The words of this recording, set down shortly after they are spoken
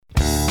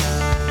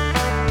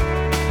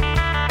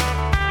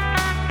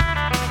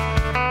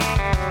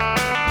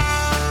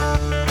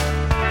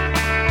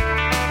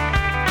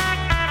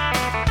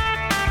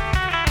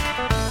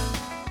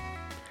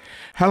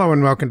Hello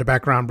and welcome to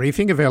Background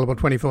Briefing, available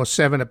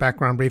 24/7 at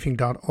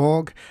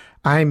backgroundbriefing.org.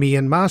 I'm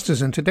Ian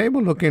Masters, and today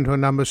we'll look into a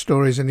number of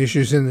stories and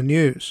issues in the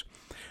news.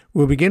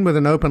 We'll begin with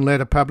an open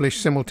letter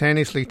published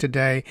simultaneously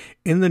today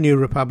in the New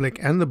Republic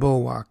and the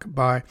Bulwark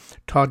by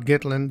Todd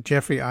Gitlin,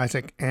 Jeffrey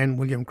Isaac, and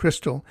William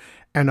Crystal,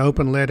 an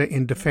open letter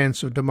in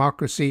defense of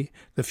democracy.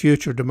 The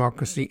future of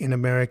democracy in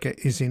America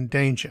is in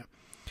danger.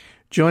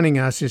 Joining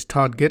us is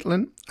Todd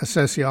Gitlin, a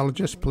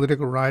sociologist,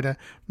 political writer,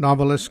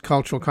 novelist,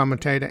 cultural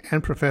commentator,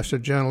 and professor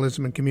of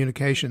journalism and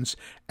communications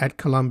at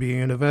Columbia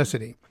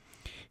University.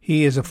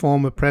 He is a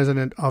former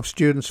president of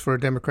Students for a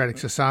Democratic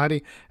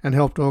Society and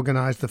helped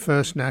organize the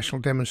first national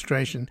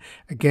demonstration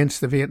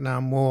against the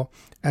Vietnam War,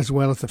 as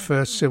well as the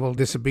first civil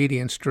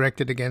disobedience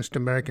directed against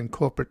American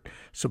corporate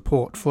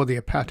support for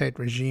the apartheid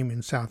regime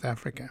in South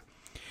Africa.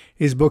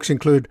 His books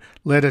include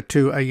Letters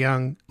to a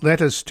Young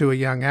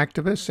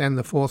Activist and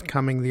the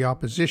forthcoming The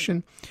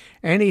Opposition,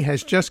 and he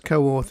has just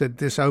co-authored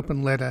this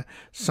open letter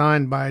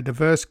signed by a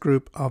diverse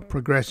group of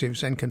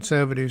progressives and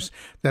conservatives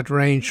that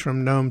range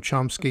from Noam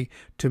Chomsky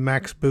to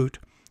Max Boot,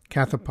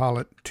 Cather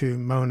Pollitt to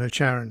Mona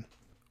Charen.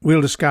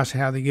 We'll discuss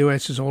how the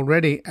U.S. is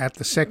already at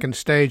the second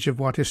stage of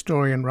what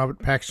historian Robert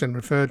Paxton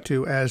referred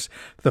to as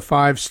the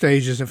 5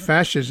 stages of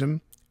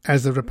fascism,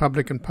 as the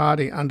Republican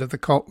Party, under the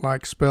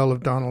cult-like spell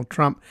of Donald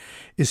Trump,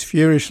 is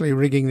furiously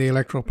rigging the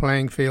electoral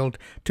playing field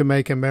to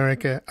make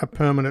America a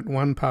permanent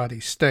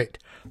one-party state.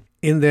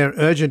 In their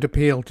urgent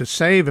appeal to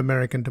save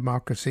American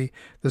democracy,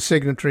 the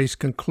signatories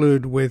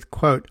conclude with,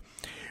 quote,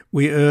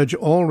 "We urge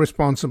all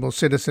responsible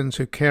citizens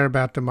who care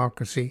about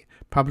democracy,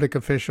 public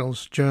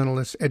officials,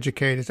 journalists,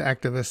 educators,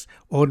 activists,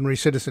 ordinary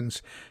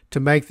citizens, to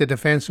make the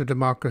defense of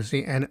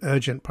democracy an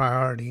urgent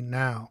priority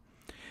now.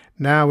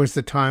 Now is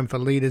the time for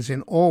leaders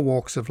in all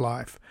walks of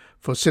life,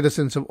 for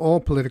citizens of all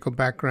political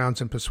backgrounds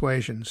and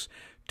persuasions,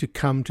 to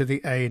come to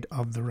the aid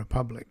of the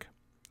Republic."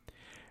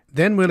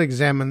 Then we'll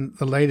examine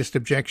the latest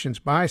objections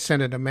by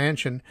Senator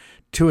Manchin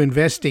to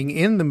investing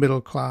in the middle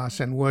class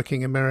and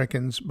working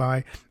Americans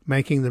by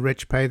making the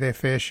rich pay their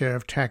fair share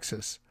of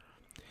taxes.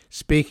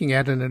 Speaking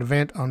at an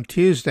event on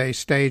Tuesday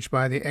staged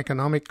by the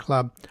Economic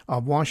Club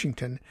of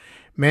Washington,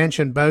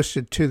 Manchin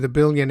boasted to the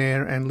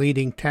billionaire and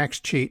leading tax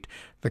cheat,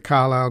 the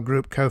Carlyle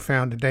Group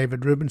co-founder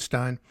David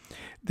Rubenstein,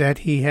 that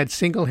he had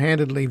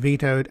single-handedly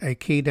vetoed a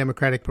key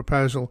Democratic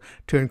proposal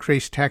to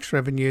increase tax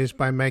revenues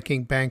by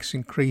making banks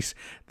increase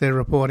their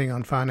reporting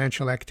on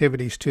financial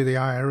activities to the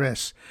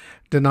IRS,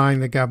 denying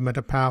the government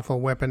a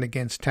powerful weapon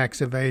against tax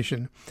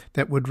evasion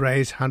that would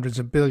raise hundreds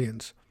of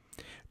billions.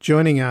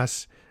 Joining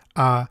us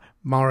are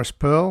Morris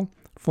Pearl,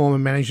 former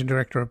managing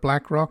director of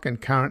BlackRock and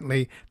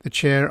currently the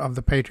chair of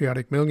the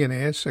Patriotic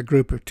Millionaires, a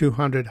group of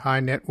 200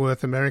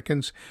 high-net-worth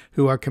Americans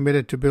who are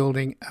committed to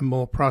building a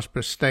more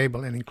prosperous,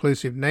 stable, and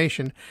inclusive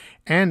nation,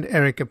 and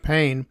Erica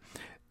Payne,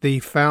 the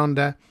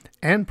founder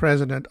and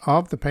president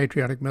of the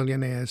Patriotic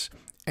Millionaires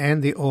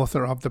and the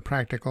author of The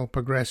Practical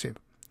Progressive.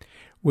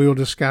 We will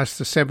discuss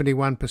the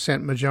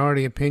 71%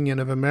 majority opinion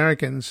of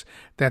Americans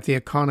that the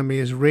economy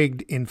is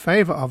rigged in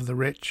favor of the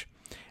rich,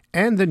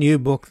 and the new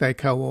book they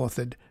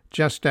co-authored,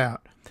 just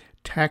out,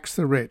 Tax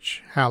the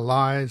Rich, How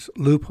Lies,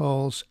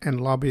 Loopholes, and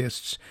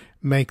Lobbyists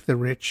Make the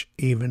Rich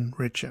Even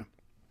Richer.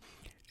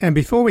 And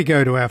before we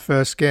go to our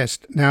first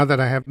guest, now that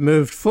I have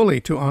moved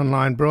fully to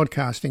online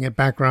broadcasting at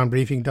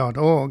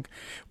backgroundbriefing.org,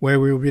 where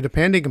we will be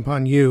depending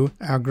upon you,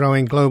 our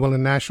growing global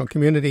and national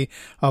community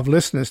of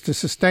listeners, to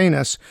sustain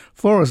us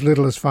for as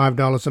little as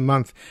 $5 a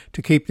month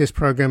to keep this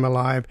program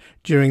alive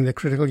during the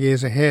critical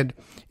years ahead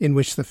in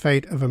which the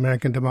fate of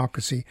American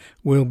democracy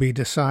will be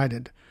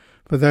decided.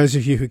 For those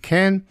of you who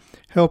can,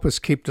 help us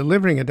keep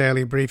delivering a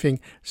daily briefing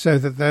so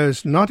that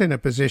those not in a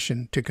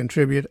position to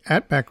contribute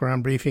at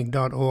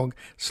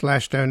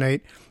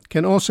backgroundbriefing.org/donate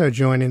can also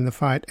join in the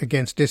fight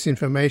against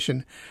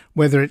disinformation,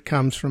 whether it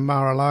comes from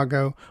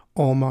Mar-a-Lago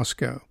or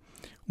Moscow.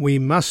 We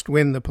must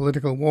win the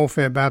political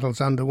warfare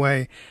battles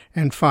underway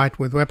and fight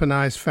with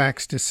weaponized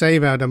facts to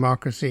save our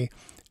democracy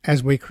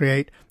as we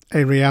create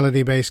a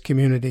reality-based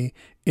community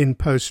in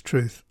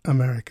post-truth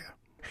America.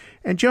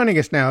 And joining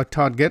us now,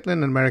 Todd Gitlin,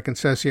 an American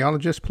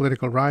sociologist,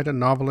 political writer,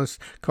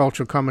 novelist,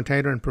 cultural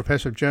commentator, and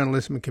professor of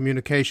journalism and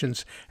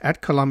communications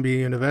at Columbia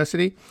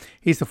University.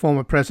 He's the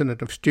former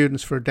president of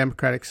Students for a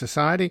Democratic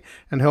Society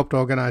and helped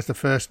organize the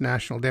first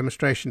national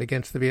demonstration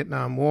against the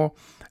Vietnam War,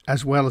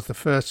 as well as the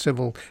first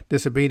civil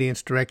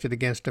disobedience directed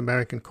against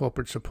American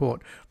corporate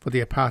support for the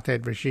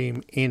apartheid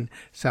regime in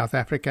South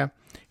Africa.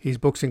 His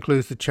books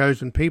include The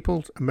Chosen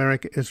People,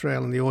 America,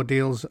 Israel, and the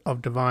Ordeals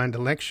of Divine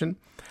Election,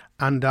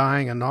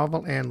 Undying, a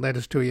novel, and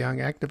Letters to a Young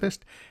Activist,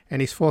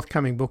 and his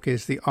forthcoming book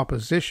is The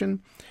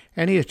Opposition,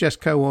 and he has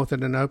just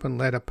co-authored an open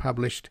letter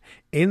published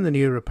in the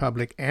New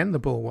Republic and the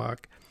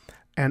Bulwark,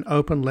 an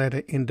open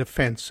letter in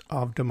defense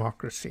of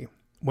democracy.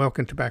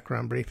 Welcome to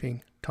Background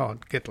Briefing,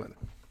 Todd Gitlin.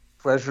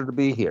 Pleasure to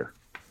be here.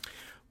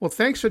 Well,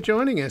 thanks for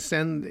joining us,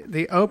 and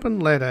the open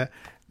letter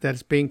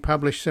that's being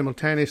published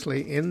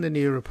simultaneously in the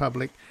New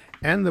Republic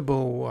and the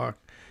Bulwark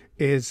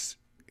is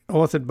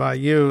authored by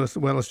you as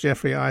well as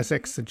Jeffrey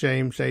Isaacs, the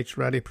James H.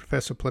 Ruddy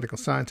Professor of Political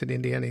Science at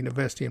Indiana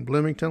University in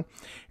Bloomington,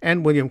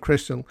 and William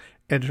Crystal,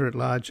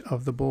 Editor-at-Large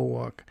of The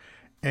Bulwark.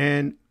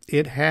 And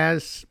it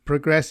has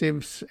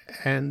progressives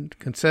and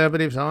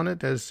conservatives on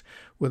it, as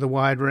with a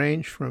wide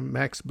range from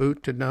Max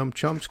Boot to Noam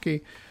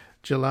Chomsky,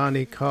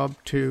 Jelani Cobb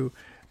to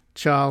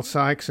Charles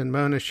Sykes and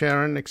Mona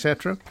Sharon,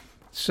 etc.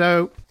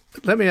 So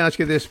let me ask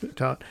you this,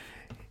 Todd.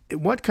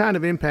 What kind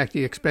of impact are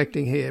you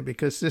expecting here?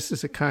 Because this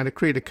is a kind of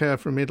cri de coeur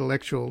from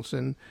intellectuals,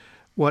 and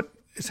what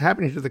is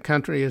happening to the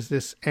country is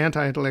this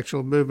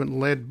anti-intellectual movement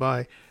led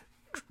by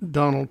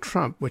Donald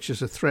Trump, which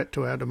is a threat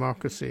to our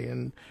democracy,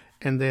 and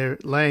they're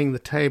laying the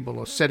table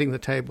or setting the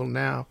table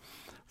now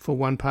for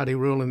one-party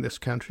rule in this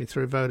country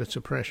through voter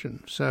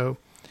suppression. So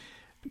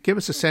give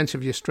us a sense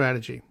of your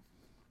strategy.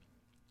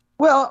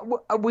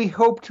 Well, we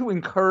hope to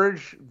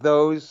encourage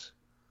those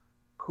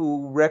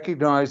who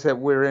recognize that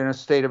we're in a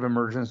state of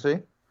emergency,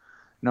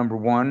 number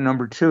one.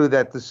 Number two,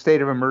 that the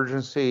state of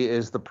emergency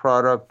is the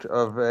product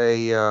of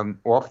a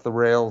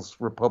off-the-rails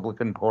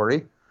Republican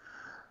Party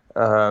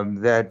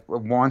that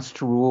wants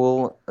to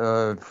rule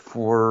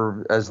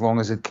for as long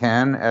as it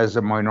can as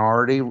a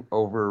minority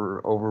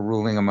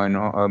overruling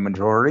a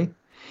majority.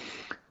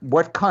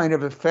 What kind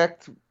of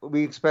effect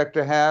we expect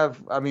to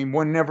have, I mean,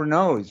 one never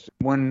knows.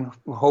 One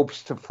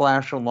hopes to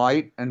flash a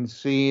light and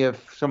see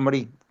if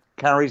somebody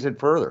carries it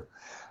further.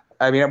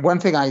 I mean, one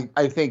thing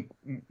I think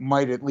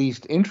might at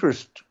least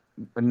interest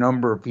a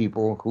number of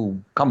people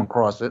who come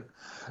across it,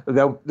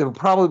 they'll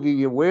probably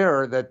be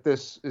aware that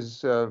this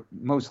is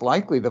most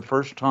likely the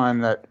first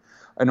time that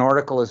an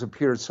article has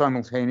appeared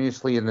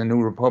simultaneously in the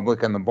New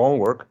Republic and the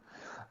Bulwark.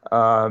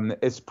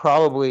 It's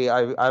probably,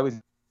 I would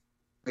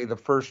say, the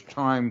first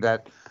time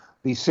that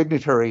the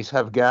signatories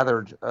have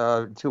gathered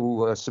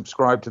to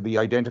subscribe to the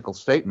identical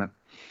statement.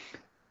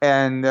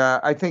 And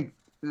I think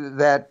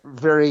that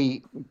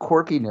very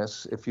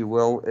quirkiness, if you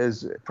will,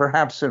 is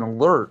perhaps an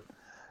alert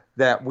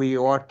that we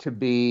ought to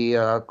be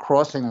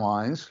crossing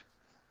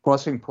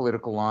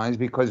political lines,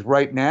 because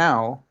right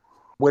now,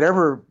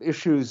 whatever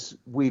issues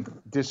we've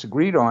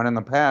disagreed on in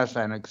the past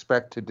and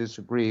expect to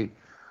disagree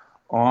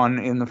on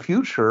in the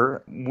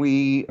future,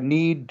 we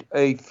need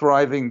a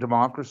thriving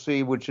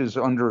democracy which is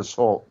under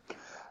assault.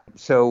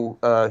 So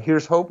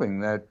here's hoping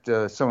that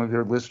some of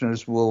your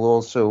listeners will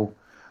also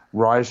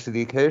rise to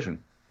the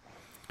occasion.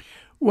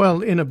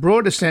 Well, in a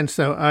broader sense,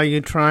 though, are you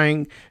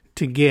trying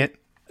to get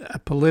a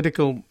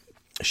political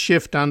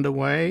shift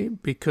underway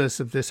because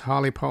of this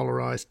highly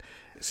polarized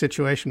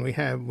situation we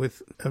have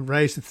with a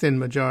razor-thin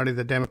majority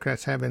the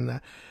Democrats have in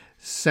the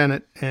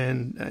Senate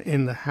and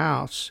in the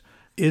House?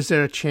 Is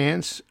there a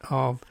chance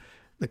of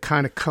the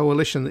kind of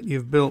coalition that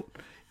you've built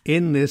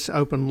in this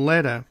open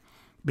letter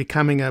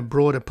becoming a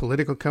broader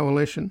political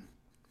coalition?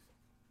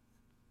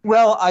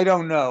 Well, I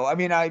don't know. I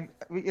mean,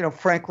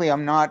 frankly,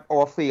 I'm not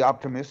awfully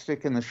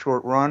optimistic in the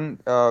short run.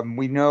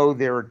 We know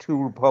there are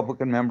two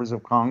Republican members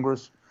of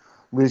Congress,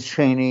 Liz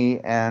Cheney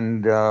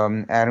and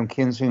Adam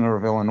Kinzinger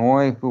of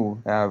Illinois, who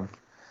have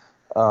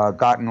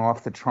gotten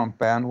off the Trump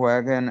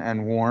bandwagon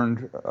and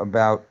warned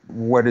about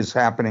what is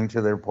happening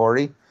to their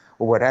party,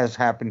 or what has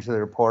happened to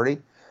their party.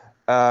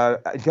 I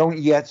don't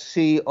yet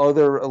see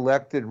other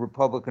elected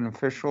Republican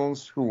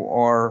officials who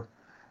are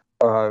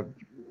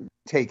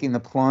taking the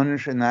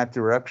plunge in that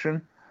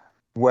direction,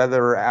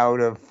 whether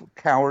out of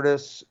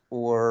cowardice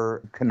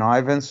or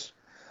connivance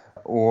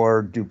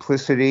or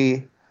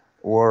duplicity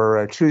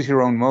or choose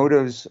your own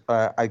motives.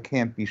 I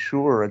can't be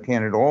sure. I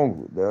can't at all.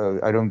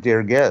 I don't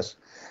dare guess.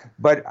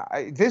 But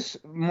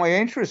my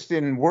interest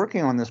in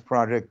working on this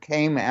project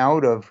came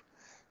out of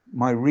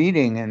my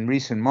reading in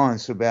recent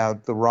months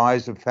about the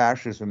rise of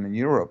fascism in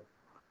Europe.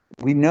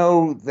 We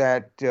know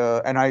that,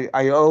 and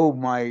I owe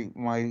my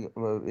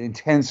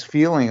intense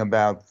feeling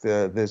about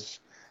this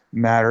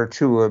matter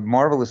to a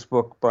marvelous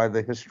book by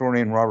the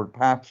historian Robert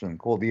Paxson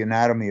called The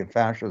Anatomy of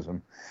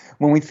Fascism.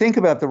 When we think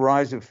about the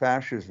rise of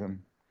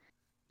fascism,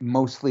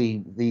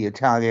 mostly the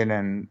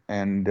Italian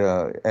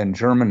and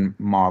German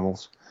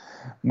models,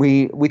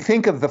 we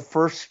think of the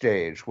first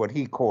stage, what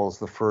he calls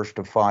the first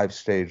of five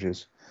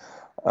stages.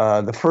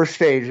 The first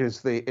stage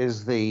is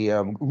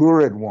the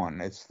lurid one.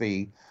 It's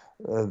the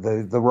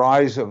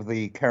rise of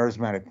the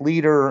charismatic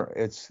leader.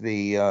 It's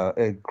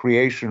the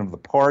creation of the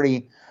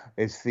party.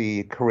 It's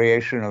the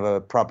creation of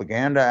a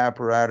propaganda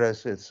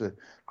apparatus. It's the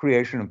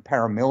creation of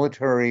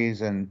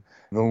paramilitaries and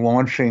the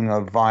launching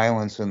of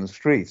violence in the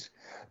streets.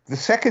 The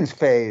second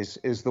phase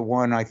is the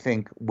one I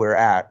think we're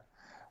at,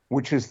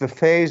 which is the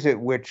phase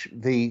at which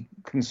the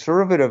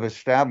conservative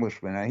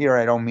establishment, and here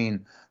I don't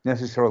mean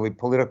necessarily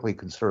politically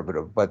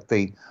conservative, but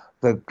the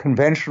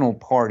conventional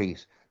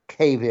parties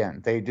cave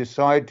in. They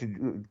decide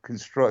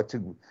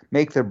to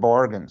make their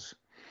bargains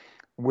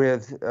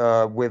with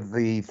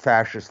the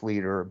fascist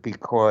leader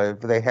because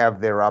they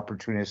have their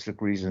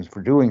opportunistic reasons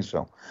for doing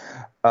so.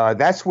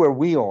 That's where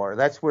we are.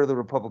 That's where the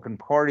Republican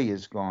Party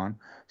has gone.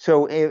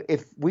 So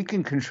if we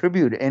can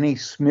contribute any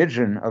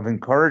smidgen of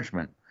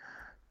encouragement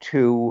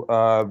to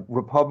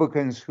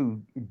Republicans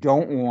who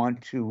don't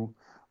want to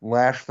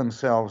lash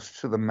themselves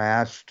to the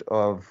mast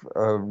of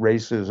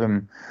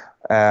racism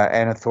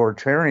and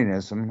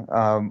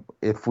authoritarianism.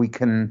 If we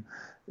can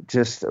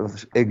just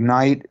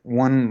ignite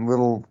one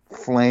little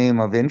flame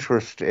of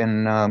interest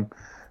in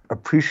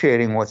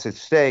appreciating what's at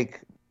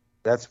stake,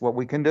 that's what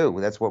we can do.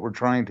 That's what we're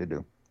trying to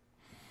do.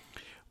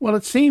 Well,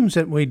 it seems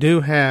that we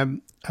do have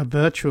a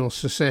virtual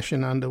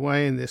secession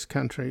underway in this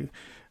country.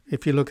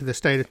 If you look at the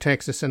state of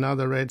Texas and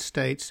other red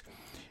states,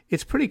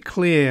 it's pretty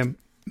clear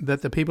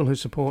that the people who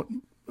support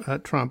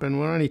Trump, and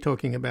we're only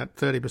talking about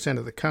 30%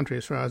 of the country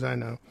as far as I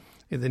know,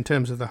 in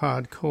terms of the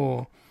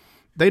hardcore,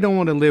 they don't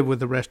want to live with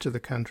the rest of the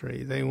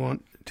country. They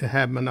want to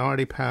have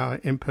minority power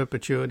in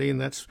perpetuity, and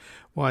that's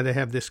why they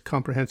have this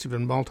comprehensive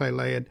and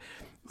multi-layered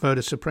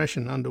voter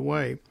suppression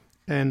underway.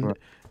 And right.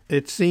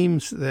 It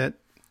seems that,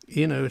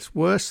 it's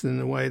worse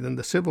in a way than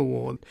the Civil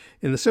War.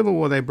 In the Civil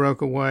War, they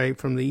broke away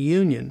from the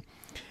Union.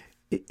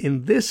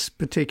 In this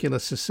particular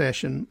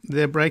secession,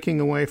 they're breaking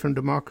away from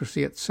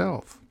democracy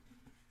itself.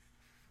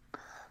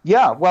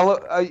 Yeah, well,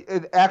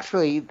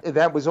 actually,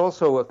 that was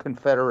also a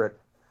Confederate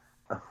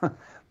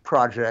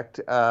project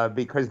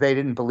because they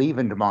didn't believe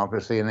in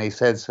democracy, and they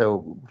said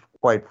so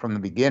quite from the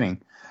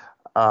beginning.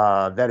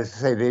 That is to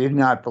say, they did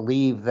not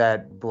believe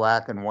that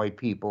black and white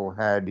people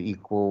had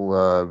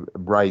equal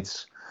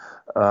rights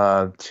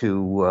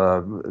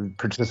to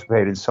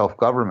participate in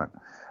self-government.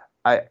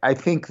 I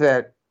think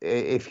that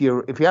if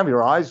you have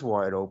your eyes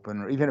wide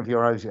open, or even if you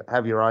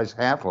have your eyes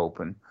half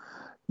open,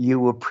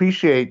 you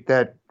appreciate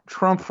that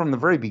Trump, from the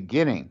very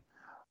beginning,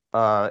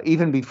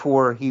 even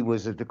before he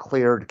was a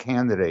declared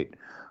candidate,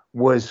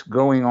 was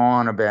going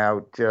on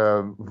about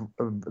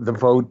the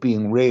vote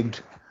being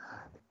rigged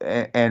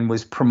and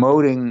was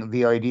promoting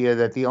the idea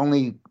that the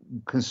only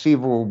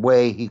conceivable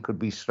way he could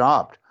be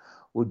stopped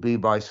would be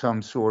by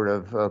some sort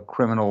of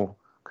criminal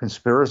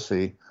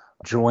conspiracy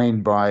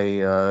joined by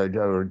or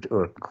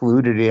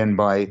colluded in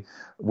by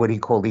what he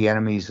called the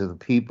enemies of the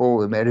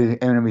people, the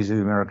enemies of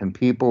the American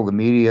people, the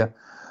media,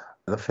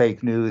 the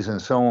fake news,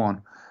 and so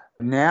on.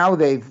 Now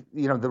they've,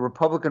 the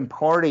Republican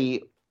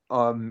Party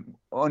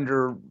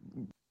under,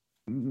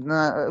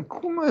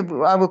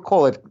 I would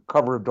call it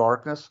cover of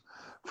darkness,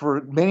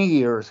 for many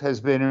years has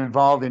been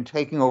involved in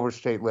taking over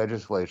state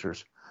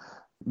legislatures,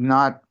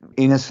 not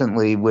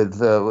innocently with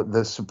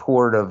the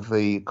support of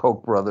the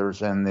Koch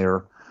brothers and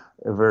their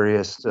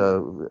various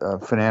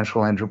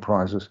financial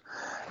enterprises.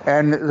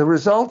 And the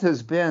result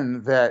has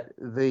been that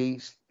they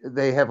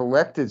have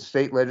elected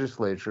state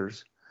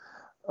legislatures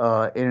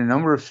in a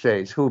number of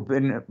states who have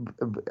been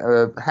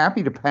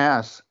happy to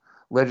pass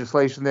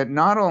legislation that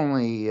not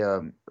only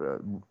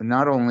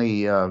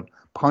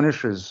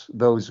punishes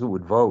those who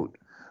would vote,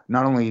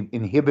 not only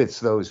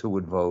inhibits those who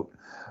would vote,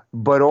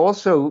 but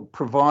also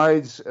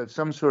provides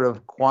some sort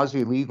of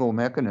quasi-legal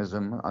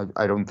mechanism.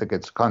 I don't think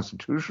it's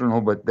constitutional,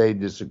 but they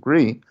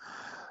disagree,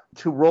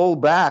 to roll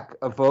back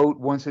a vote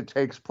once it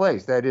takes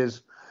place. That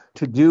is,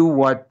 to do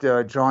what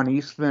John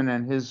Eastman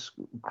and his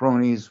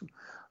cronies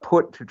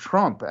put to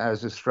Trump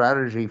as a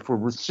strategy for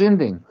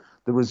rescinding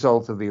the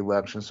result of the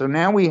election. So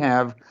now we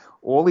have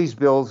all these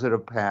bills that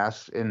have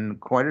passed in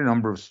quite a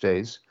number of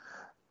states,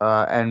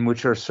 and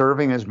which are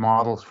serving as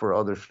models for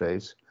other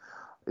states.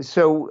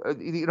 So,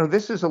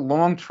 this is a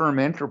long-term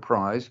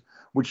enterprise,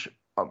 which,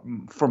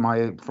 for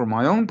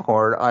my own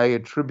part, I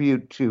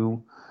attribute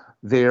to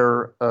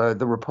the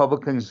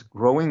Republicans'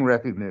 growing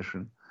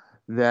recognition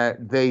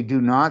that they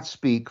do not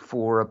speak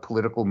for a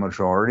political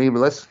majority.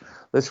 But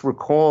let's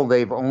recall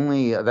they've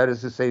only, that is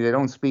to say, they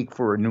don't speak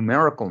for a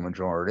numerical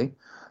majority.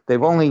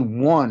 They've only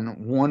won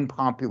one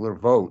popular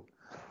vote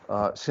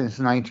since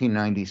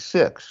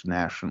 1996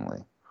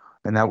 nationally.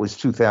 And that was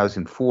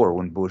 2004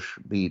 when Bush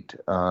beat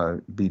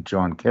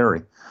John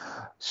Kerry.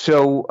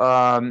 So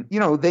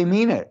they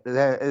mean it.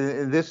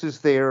 This is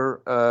their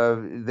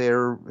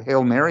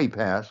Hail Mary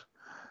pass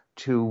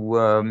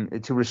to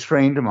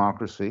restrain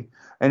democracy,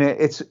 and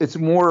it's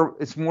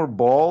more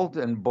bald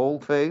and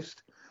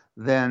bold-faced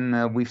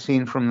than we've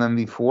seen from them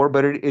before.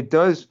 But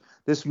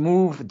this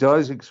move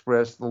does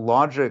express the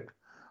logic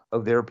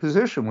of their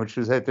position, which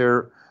is that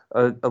there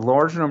are a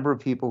large number of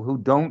people who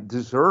don't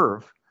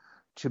deserve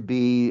to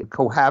be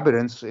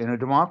cohabitants in a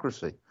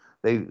democracy.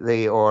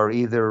 They are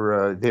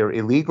either they're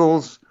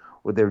illegals,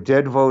 or they're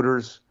dead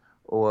voters,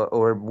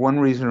 or one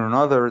reason or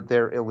another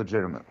they're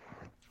illegitimate.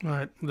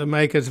 Right, the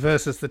makers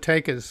versus the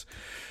takers,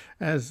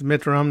 as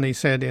Mitt Romney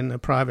said in a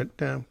private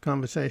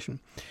conversation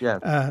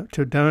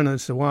to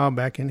donors a while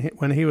back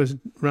when he was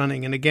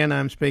running. And again,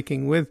 I'm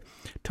speaking with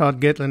Todd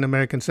Gitlin,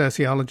 American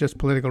sociologist,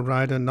 political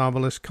writer,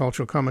 novelist,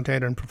 cultural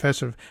commentator, and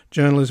professor of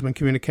journalism and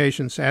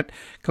communications at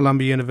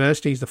Columbia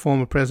University. He's the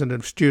former president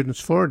of Students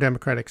for a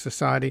Democratic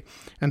Society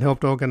and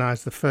helped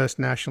organize the first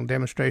national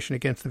demonstration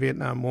against the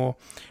Vietnam War,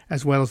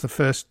 as well as the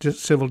first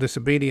civil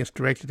disobedience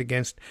directed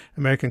against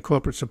American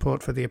corporate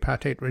support for the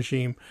apartheid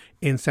regime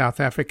in South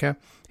Africa.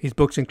 His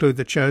books include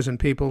The Chosen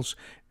Peoples,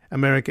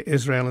 America,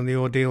 Israel, and the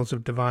Ordeals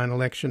of Divine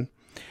Election.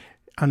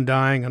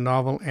 Undying, a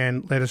novel,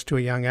 and Letters to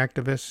a Young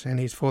Activist, and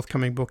his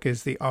forthcoming book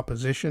is The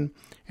Opposition,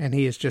 and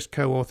he has just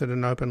co-authored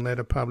an open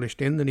letter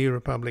published in the New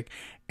Republic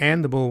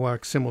and the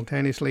Bulwark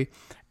simultaneously,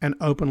 an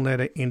open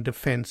letter in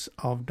defense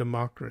of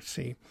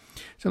democracy.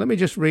 So let me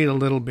just read a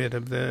little bit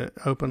of the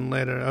open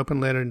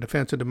letter in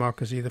defense of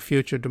democracy. The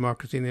future of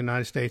democracy in the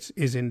United States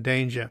is in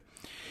danger.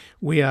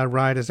 We are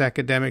writers,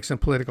 academics,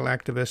 and political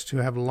activists who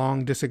have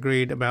long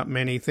disagreed about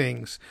many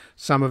things.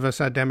 Some of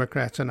us are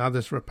Democrats and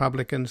others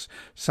Republicans.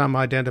 Some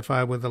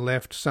identify with the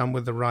left, some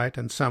with the right,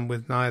 and some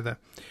with neither.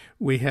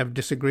 We have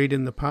disagreed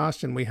in the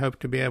past, and we hope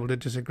to be able to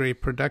disagree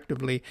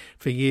productively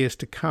for years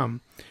to come,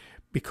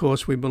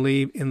 because we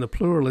believe in the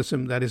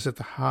pluralism that is at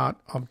the heart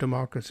of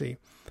democracy.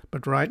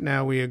 But right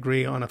now we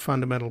agree on a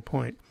fundamental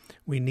point.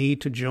 We need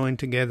to join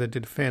together to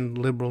defend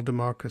liberal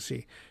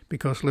democracy,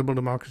 because liberal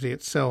democracy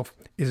itself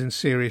is in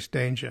serious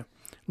danger.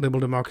 Liberal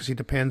democracy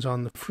depends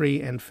on the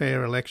free and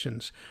fair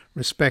elections,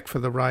 respect for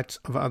the rights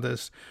of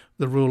others,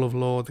 the rule of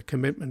law, the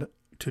commitment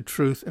to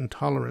truth and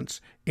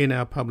tolerance in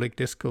our public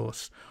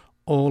discourse.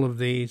 All of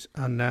these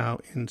are now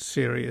in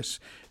serious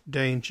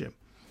danger.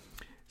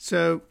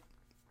 So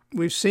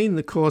we've seen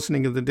the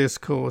coarsening of the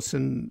discourse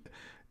and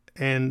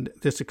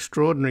this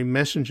extraordinary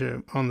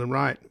messenger on the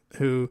right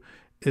who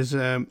is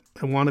a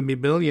wannabe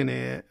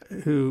billionaire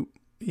who,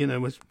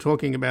 was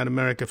talking about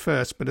America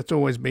first, but it's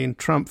always been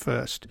Trump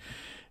first.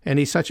 And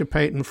he's such a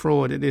patent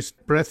fraud. It is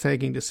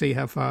breathtaking to see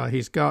how far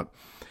he's got.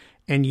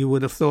 And you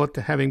would have thought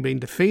that having been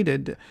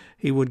defeated,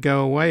 he would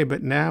go away,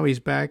 but now he's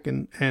back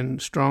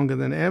and stronger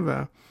than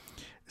ever.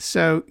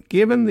 So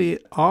given the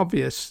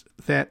obvious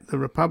that the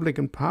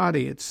Republican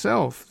Party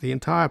itself, the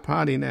entire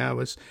party now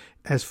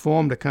has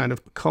formed a kind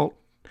of cult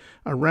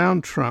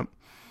around Trump,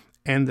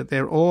 and that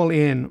they're all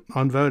in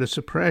on voter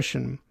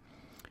suppression,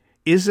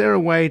 is there a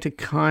way to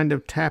kind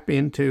of tap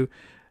into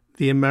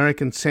the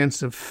American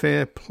sense of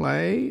fair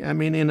play? I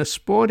mean, in a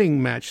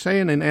sporting match, say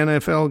in an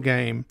NFL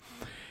game,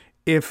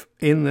 if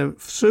in the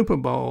Super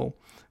Bowl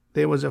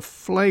there was a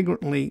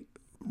flagrantly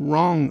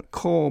wrong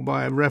call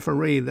by a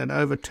referee that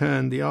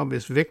overturned the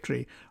obvious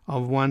victory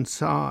of one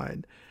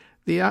side,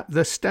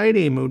 the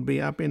stadium would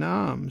be up in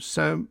arms.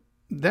 So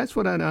that's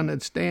what I don't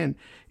understand.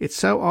 It's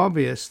so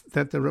obvious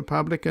that the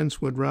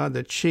Republicans would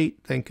rather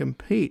cheat than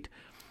compete.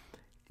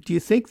 Do you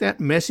think that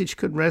message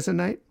could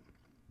resonate?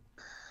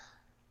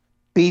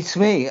 Beats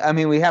me. I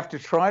mean, we have to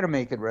try to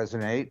make it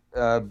resonate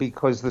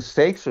because the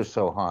stakes are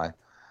so high.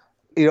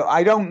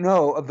 I don't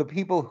know of the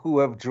people who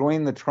have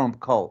joined the Trump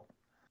cult.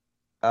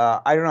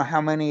 I don't know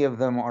how many of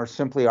them are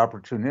simply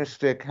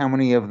opportunistic, how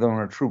many of them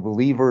are true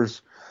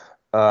believers,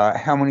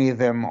 how many of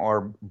them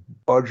are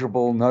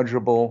budgeable,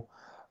 nudgeable.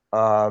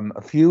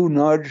 A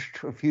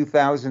few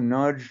thousand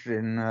nudged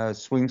in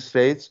swing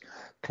states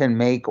can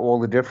make all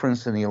the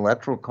difference in the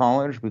Electoral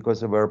College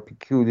because of our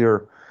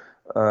peculiar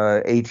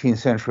 18th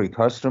century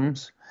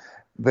customs.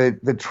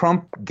 The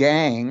Trump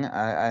gang,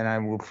 and I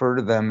refer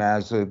to them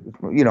as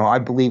I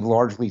believe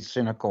largely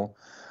cynical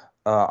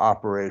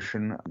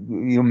operation,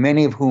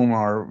 many of whom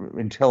are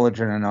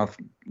intelligent enough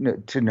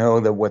to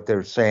know that what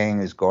they're saying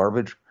is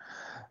garbage.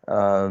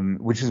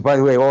 Which is, by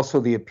the way, also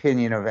the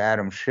opinion of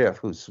Adam Schiff,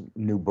 whose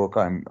new book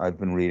I've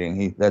been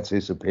reading. That's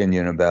his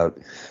opinion about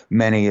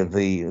many of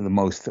the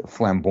most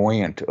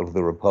flamboyant of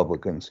the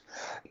Republicans.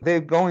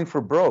 They're going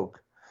for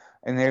broke,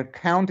 and they're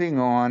counting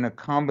on a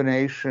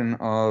combination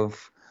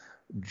of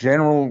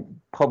general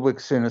public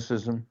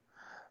cynicism,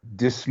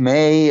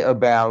 dismay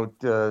about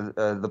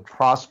the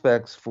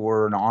prospects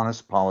for an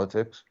honest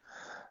politics,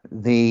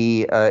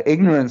 the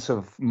ignorance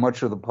of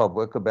much of the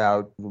public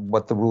about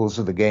what the rules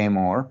of the game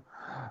are.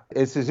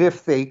 It's as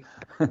if the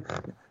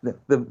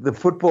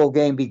football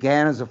game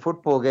began as a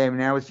football game.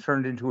 Now it's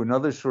turned into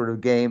another sort of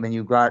game, and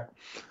you've got,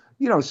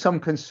 some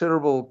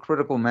considerable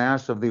critical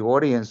mass of the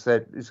audience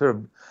that sort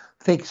of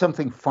think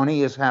something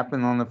funny has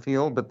happened on the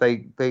field, but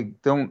they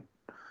don't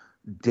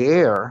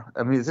dare.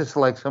 I mean, it's just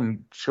like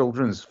some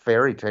children's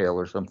fairy tale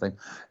or something.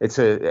 It's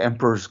a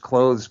emperor's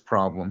clothes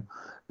problem.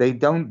 They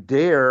don't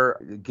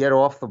dare get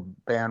off the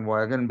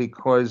bandwagon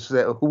because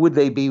who would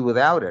they be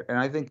without it? And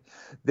I think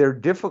their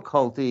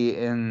difficulty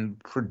in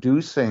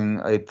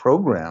producing a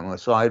program,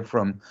 aside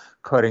from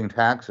cutting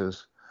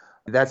taxes,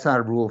 that's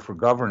not a rule for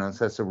governance.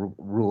 That's a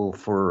rule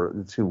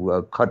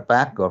to cut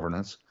back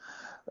governance.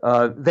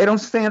 They don't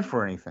stand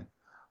for anything.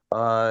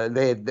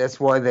 That's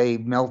why they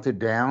melted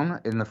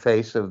down in the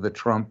face of the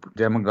Trump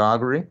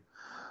demagoguery.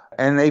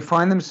 And they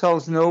find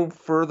themselves no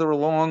further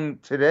along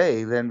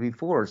today than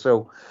before.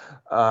 So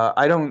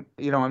I'm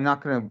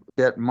not going to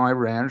bet my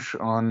ranch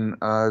on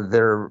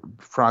their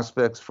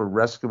prospects for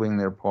rescuing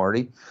their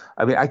party.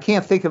 I mean, I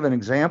can't think of an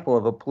example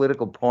of a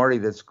political party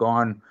that's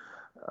gone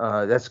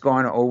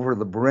over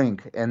the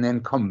brink and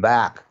then come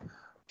back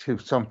to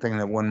something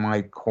that one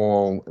might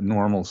call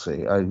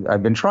normalcy.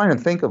 I've been trying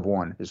to think of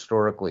one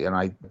historically, and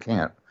I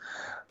can't.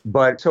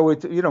 But so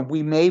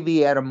we may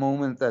be at a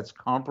moment that's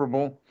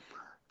comparable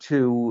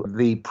to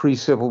the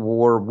pre-Civil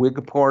War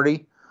Whig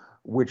Party,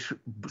 which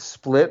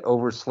split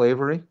over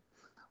slavery,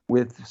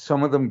 with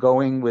some of them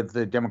going with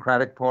the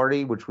Democratic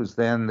Party, which was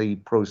then the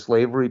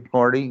pro-slavery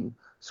party,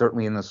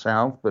 certainly in the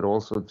South, but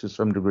also to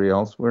some degree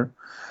elsewhere.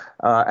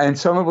 And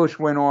some of which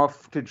went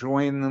off to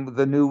join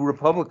the new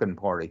Republican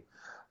Party.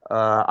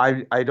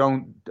 I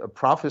don't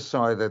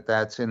prophesy that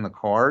that's in the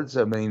cards.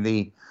 I mean,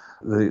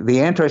 the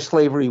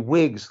anti-slavery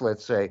Whigs,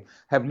 let's say,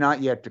 have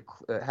not yet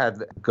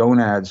had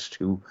gonads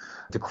to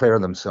declare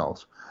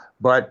themselves.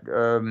 But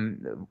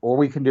all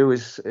we can do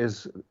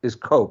is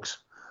coax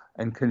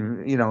and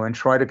and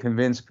try to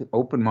convince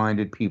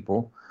open-minded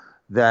people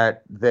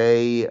that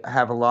they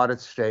have a lot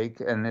at stake,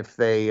 and if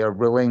they are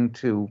willing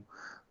to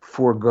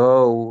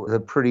forego the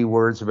pretty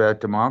words about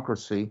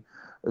democracy,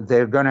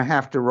 they're going to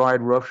have to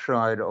ride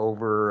roughshod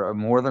over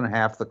more than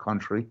half the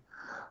country,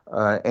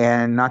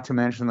 and not to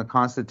mention the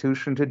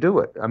Constitution to do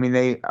it. I mean,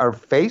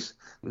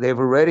 they've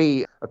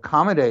already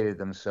accommodated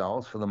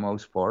themselves for the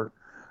most part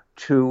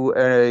to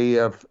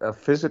a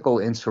physical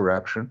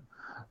insurrection.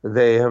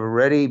 They have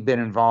already been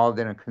involved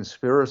in a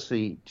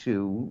conspiracy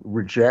to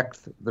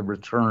reject the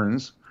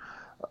returns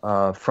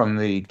from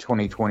the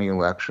 2020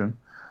 election.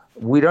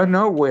 We don't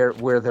know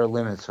where their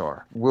limits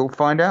are. We'll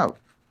find out.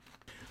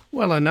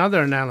 Well,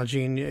 another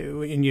analogy, and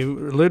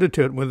you alluded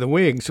to it with the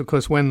Whigs, of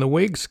course, when the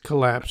Whigs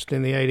collapsed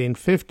in the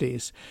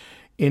 1850s,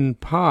 in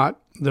part,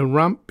 the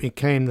rump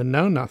became the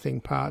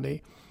Know-Nothing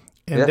Party.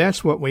 And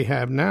That's what we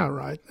have now,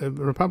 right? The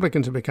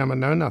Republicans have become a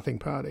know-nothing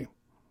party.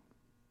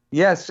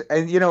 Yes,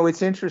 and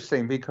it's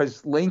interesting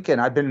because Lincoln,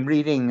 I've been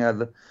reading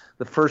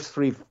the first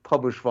 3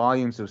 published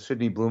volumes of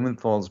Sidney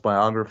Blumenthal's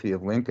biography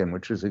of Lincoln,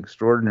 which is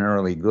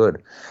extraordinarily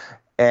good.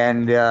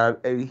 And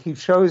he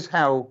shows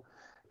how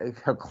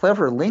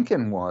clever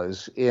Lincoln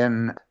was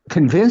in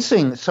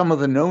convincing some of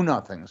the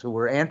know-nothings who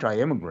were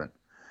anti-immigrant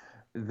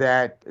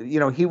that,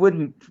 he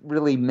wouldn't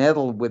really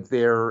meddle with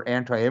their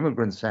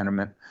anti-immigrant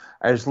sentiment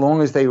as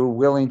long as they were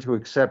willing to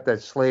accept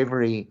that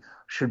slavery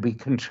should be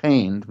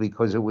contained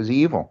because it was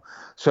evil.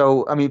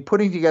 So, I mean,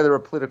 putting together a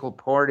political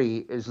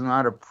party is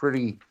not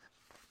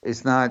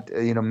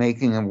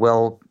making a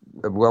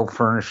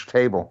well-furnished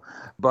table.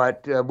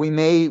 But we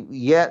may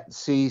yet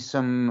see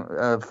some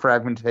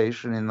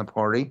fragmentation in the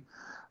party.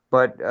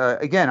 But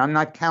again, I'm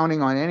not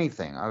counting on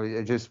anything.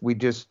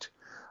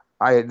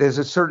 There's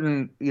a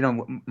certain,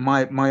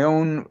 my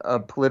own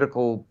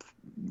political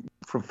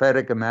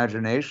prophetic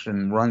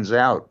imagination runs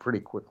out pretty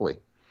quickly.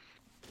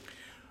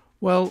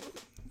 Well,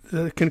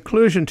 the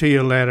conclusion to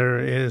your letter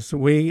is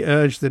we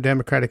urge the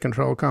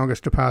Democratic-controlled Congress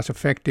to pass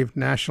effective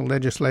national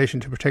legislation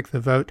to protect the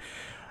vote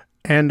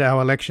and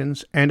our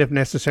elections, and if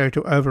necessary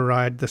to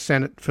override the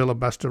Senate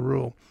filibuster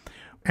rule.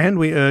 And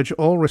we urge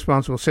all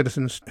responsible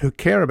citizens who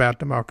care about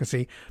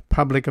democracy,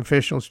 public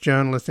officials,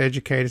 journalists,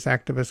 educators,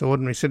 activists,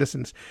 ordinary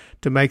citizens,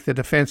 to make the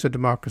defense of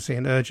democracy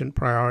an urgent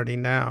priority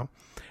now.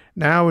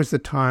 Now is the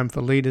time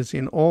for leaders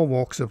in all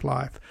walks of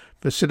life,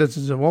 for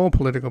citizens of all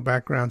political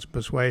backgrounds and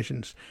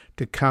persuasions,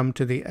 to come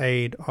to the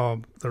aid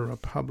of the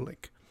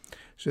Republic.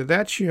 So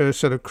that's your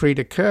sort of cri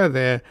de coeur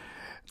there,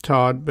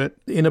 Todd. But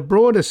in a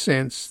broader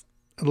sense,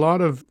 a lot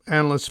of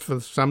analysts for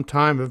some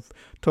time have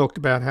talked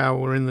about how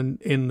we're in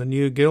the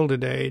new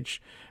Gilded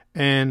Age,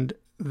 and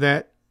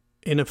that,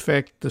 in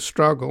effect,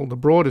 the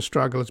broader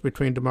struggle is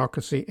between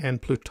democracy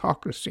and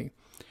plutocracy.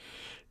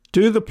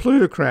 Do the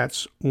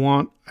plutocrats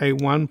want a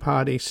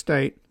one-party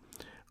state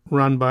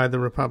run by the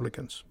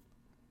Republicans?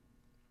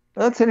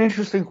 That's an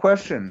interesting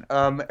question.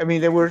 I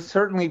mean, there were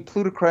certainly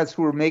plutocrats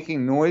who were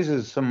making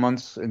noises some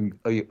months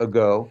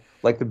ago,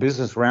 like the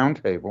Business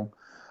Roundtable,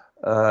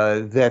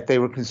 that they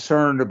were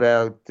concerned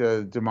about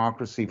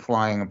democracy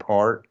flying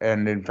apart,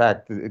 and in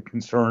fact,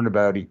 concerned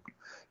about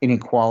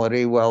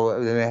inequality. Well,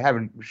 they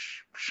haven't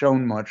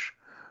shown much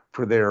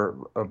for their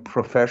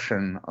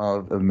profession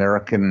of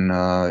American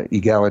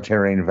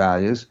egalitarian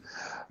values.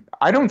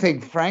 I don't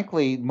think,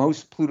 frankly,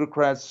 most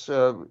plutocrats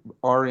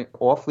are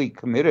awfully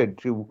committed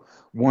to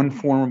one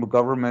form of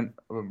government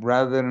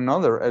rather than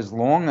another, as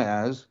long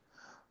as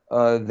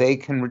they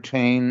can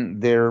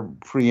retain their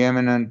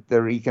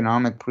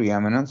economic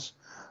preeminence,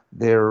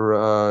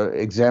 their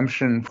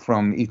exemption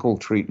from equal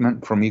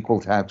treatment, from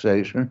equal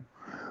taxation.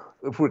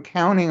 If we're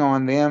counting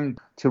on them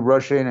to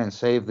rush in and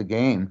save the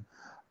game,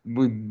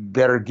 we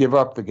better give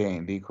up the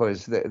game,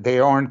 because they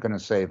aren't going to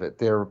save it.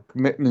 Their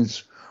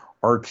commitments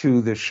are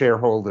to the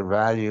shareholder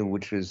value,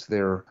 which is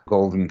their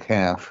golden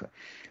calf.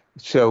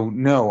 So,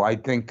 no, I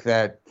think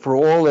that for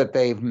all that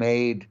they've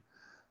made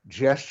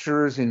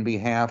gestures in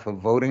behalf of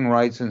voting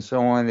rights and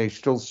so on, they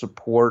still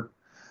support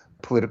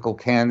political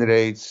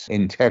candidates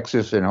in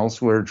Texas and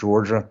elsewhere,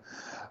 Georgia,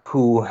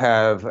 who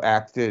have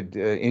acted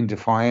in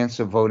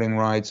defiance of voting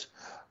rights.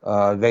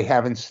 They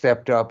haven't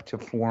stepped up to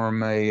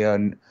form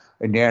a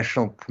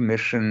national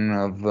commission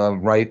of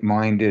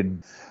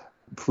right-minded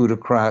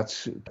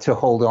plutocrats to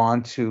hold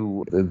on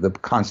to the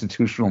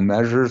constitutional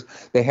measures.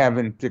 They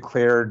haven't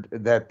declared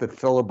that the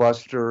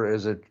filibuster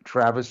is a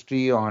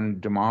travesty on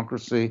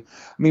democracy.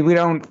 I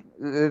mean,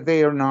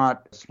 they are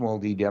not small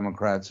d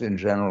Democrats in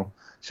general,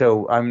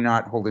 so I'm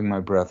not holding my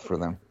breath for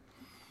them.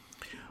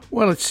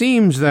 Well, it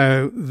seems,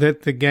 though,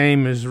 that the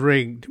game is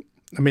rigged.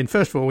 I mean,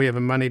 first of all, we have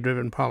a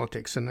money-driven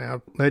politics, and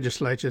our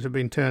legislatures have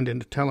been turned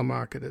into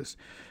telemarketers.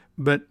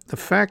 But the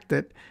fact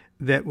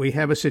that we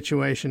have a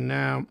situation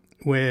now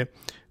where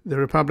the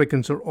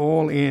Republicans are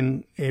all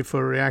in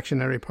for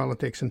reactionary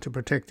politics and to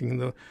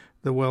protecting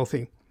the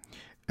wealthy.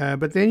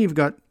 But then you've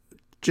got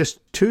just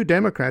two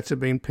Democrats have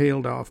been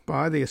peeled off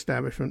by the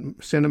establishment,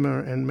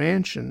 Sinema and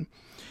Manchin.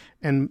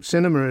 And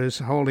Sinema is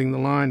holding the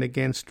line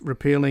against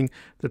repealing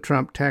the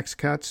Trump tax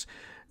cuts,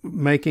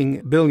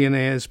 making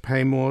billionaires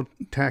pay more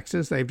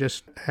taxes. They've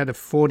just had a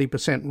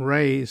 40%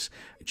 raise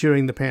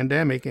during the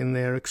pandemic in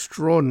their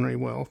extraordinary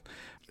wealth.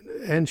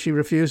 And she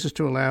refuses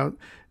to allow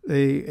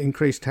the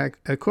increased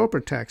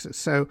corporate taxes.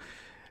 So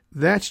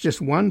that's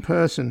just one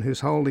person who's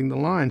holding the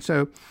line.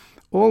 So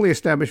all the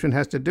establishment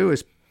has to do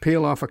is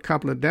peel off a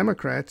couple of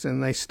Democrats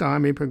and they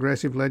stymie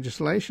progressive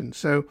legislation.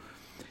 So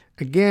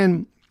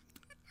again,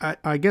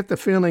 I get the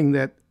feeling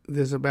that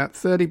there's about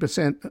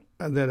 30%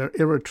 that are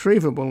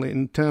irretrievable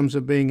in terms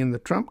of being in the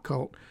Trump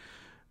cult.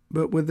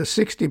 But with the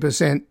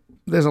 60%,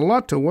 there's a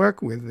lot to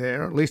work with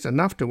there, at least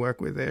enough to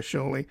work with there,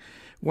 surely.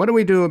 What do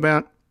we do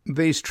about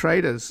these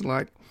traitors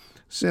like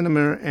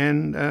Sinema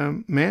and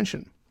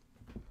Manchin?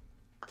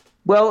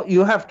 Well,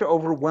 you have to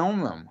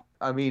overwhelm them.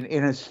 I mean,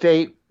 in a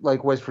state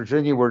like West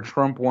Virginia where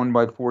Trump won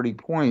by 40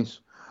 points,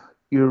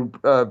 you're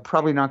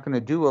probably not going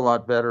to do a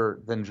lot better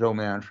than Joe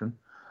Manchin.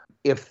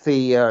 If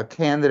the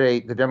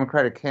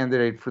Democratic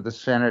candidate for the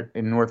Senate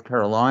in North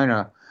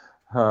Carolina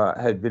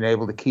had been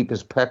able to keep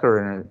his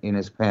pecker in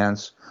his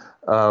pants,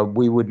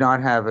 we would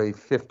not have a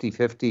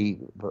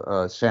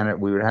 50-50 Senate.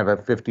 We would have a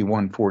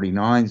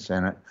 51-49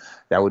 Senate.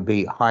 That would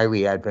be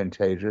highly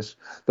advantageous.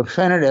 The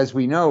Senate, as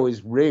we know,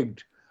 is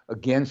rigged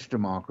against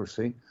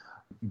democracy,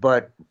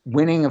 but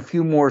winning a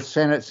few more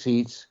Senate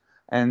seats,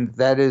 and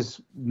that is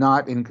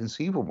not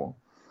inconceivable,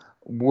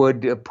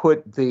 would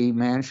put the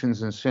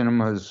Manchins and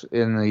Sinemas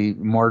in the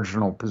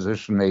marginal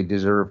position they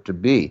deserve to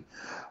be.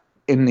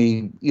 In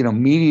the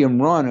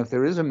medium run, if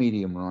there is a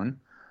medium run,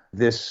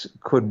 this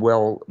could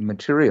well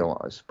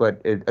materialize.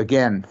 But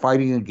again,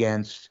 fighting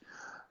against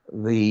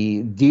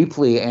the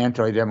deeply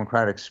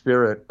anti-democratic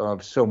spirit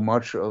of so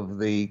much of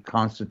the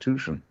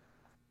Constitution.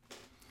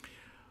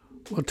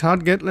 Well,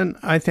 Todd Gitlin,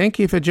 I thank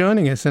you for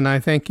joining us, and I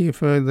thank you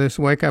for this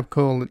wake-up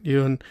call that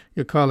you and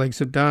your colleagues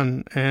have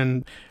done.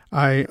 And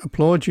I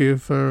applaud you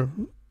for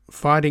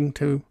fighting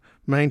to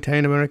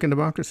maintain American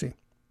democracy.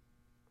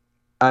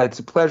 It's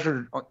a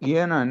pleasure,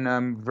 Ian, and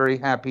I'm very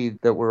happy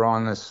that we're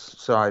on this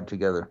side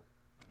together.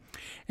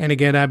 And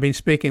again, I've been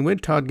speaking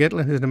with Todd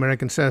Gitlin, who's an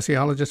American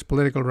sociologist,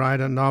 political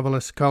writer,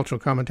 novelist, cultural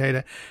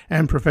commentator,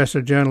 and professor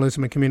of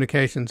journalism and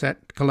communications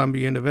at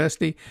Columbia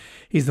University.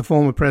 He's the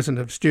former president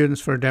of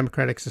Students for a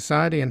Democratic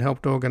Society and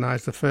helped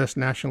organize the first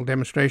national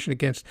demonstration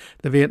against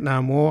the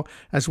Vietnam War,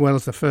 as well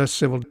as the first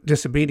civil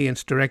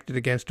disobedience directed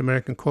against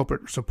American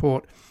corporate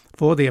support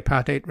for the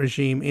apartheid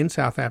regime in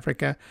South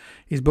Africa.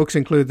 His books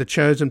include The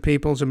Chosen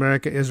Peoples,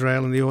 America,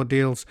 Israel, and the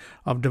Ordeals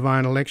of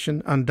Divine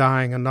Election,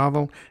 Undying, a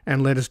novel,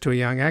 and Letters to a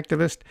Young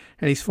Activist.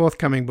 And his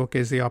forthcoming book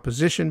is The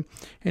Opposition.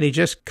 And he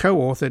just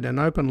co-authored an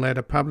open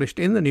letter published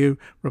in the New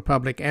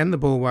Republic and the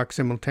Bulwark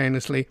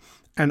simultaneously,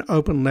 an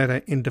open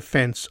letter in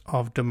defense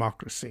of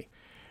democracy.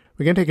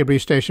 We're going to take a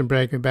brief station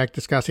break. We're back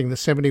discussing the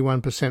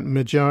 71%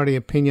 majority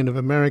opinion of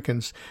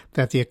Americans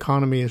that the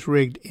economy is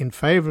rigged in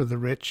favor of the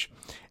rich,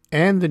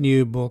 and the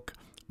new book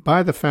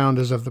by the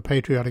founders of the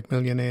Patriotic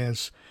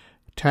Millionaires,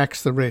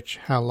 Tax the Rich,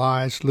 How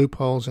Lies,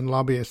 Loopholes, and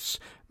Lobbyists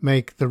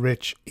Make the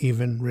Rich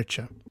Even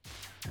Richer.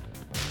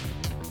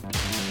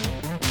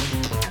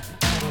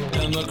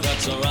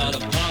 Democrats are out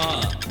of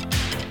power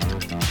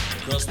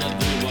across that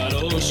blue wide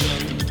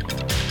ocean.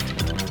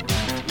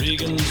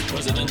 Reagan's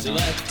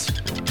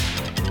president-elect,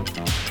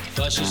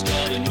 fascist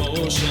God in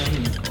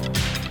motion.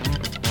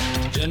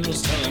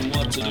 Generals tell him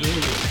what to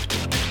do.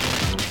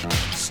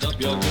 Stop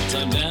your good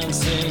time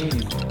dancing.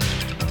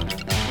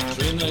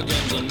 Train their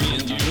guns on me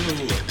and you.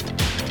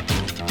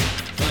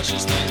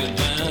 Fascist like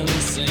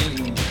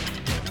advancing.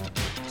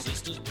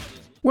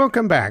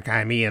 Welcome back.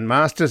 I'm Ian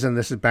Masters, and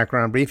this is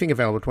Background Briefing,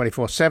 available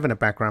 24/7 at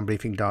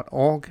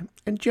backgroundbriefing.org.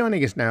 And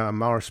joining us now are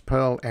Maurice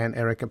Pearl and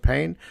Erica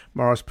Payne.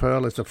 Maurice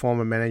Pearl is the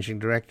former managing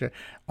director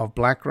of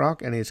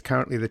BlackRock and is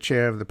currently the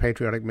chair of the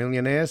Patriotic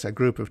Millionaires, a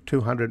group of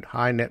 200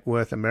 high net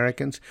worth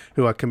Americans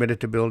who are committed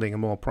to building a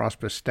more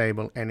prosperous,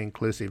 stable, and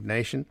inclusive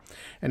nation.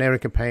 And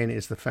Erica Payne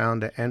is the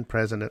founder and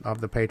president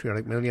of the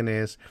Patriotic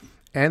Millionaires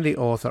and the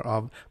author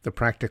of The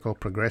Practical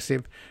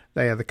Progressive.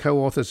 They are the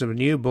co-authors of a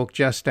new book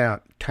just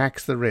out,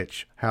 Tax the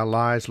Rich, How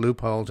Lies,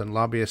 Loopholes, and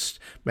Lobbyists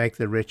Make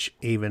the Rich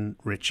Even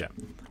Richer.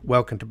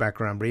 Welcome to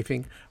Background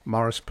Briefing,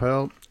 Maurice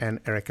Pearl and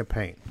Erica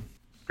Payne.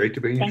 Great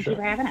to be here. Thank you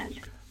for having us.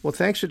 Well,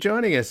 thanks for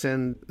joining us.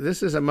 And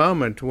this is a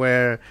moment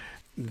where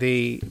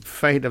the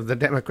fate of the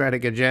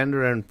Democratic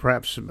agenda and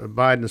perhaps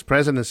Biden's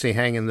presidency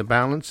hang in the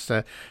balance.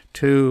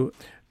 Two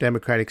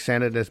Democratic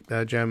Senators,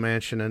 Joe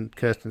Manchin and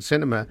Kyrsten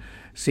Sinema,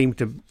 seem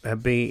to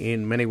be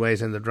in many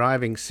ways in the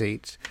driving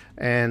seats,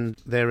 and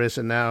there is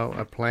now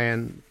a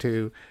plan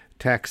to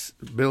tax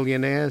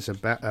billionaires,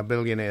 a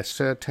billionaire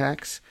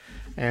surtax,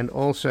 and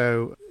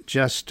also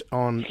just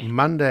on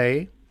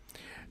Monday,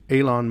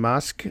 Elon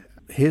Musk,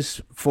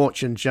 his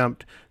fortune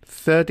jumped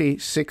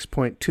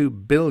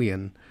 $36.2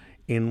 billion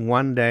in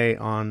one day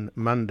on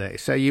Monday.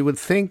 So you would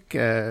think,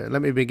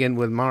 let me begin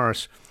with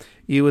Morris,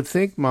 you would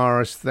think,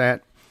 Morris,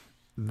 that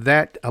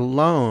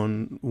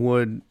alone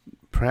would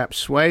perhaps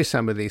sway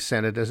some of these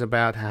senators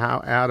about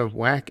how out of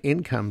whack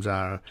incomes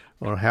are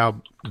or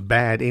how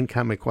bad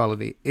income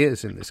equality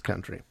is in this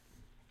country.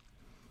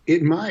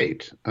 It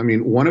might. I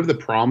mean, one of the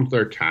problems with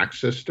our tax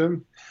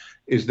system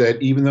is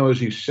that even though, as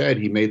you said,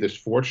 he made this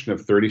fortune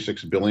of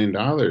 $36 billion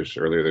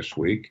earlier this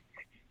week,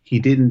 he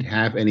didn't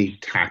have any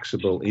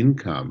taxable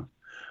income.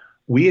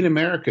 We in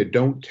America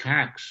don't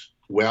tax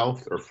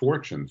wealth or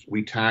fortunes.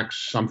 We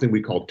tax something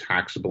we call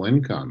taxable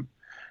income.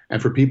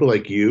 And for people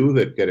like you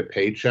that get a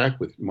paycheck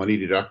with money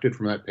deducted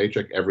from that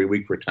paycheck every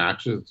week for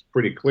taxes, it's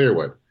pretty clear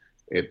what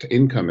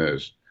income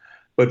is.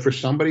 But for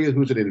somebody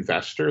who's an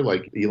investor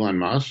like Elon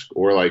Musk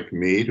or like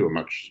me to a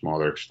much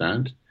smaller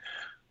extent,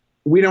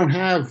 we don't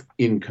have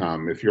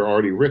income. If you're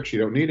already rich, you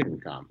don't need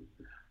income.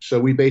 So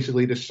we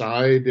basically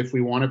decide if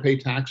we want to pay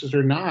taxes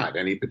or not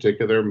any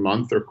particular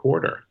month or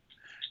quarter.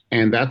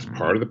 And that's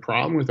part of the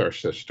problem with our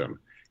system,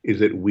 is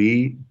that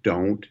we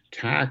don't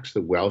tax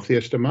the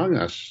wealthiest among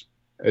us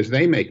as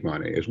they make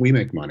money, as we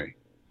make money.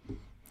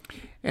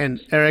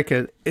 And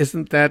Erica,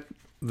 isn't that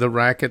the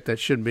racket that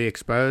should be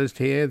exposed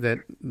here, that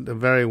the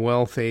very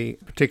wealthy,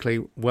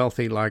 particularly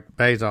wealthy like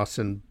Bezos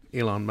and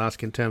Elon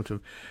Musk in terms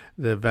of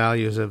the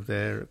values of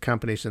their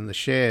companies and the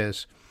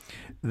shares,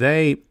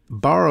 they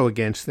borrow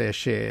against their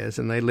shares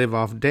and they live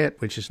off debt,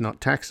 which is not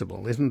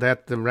taxable. Isn't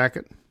that the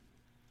racket?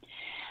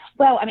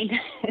 Well, I mean,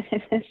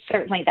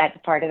 certainly that's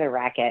part of the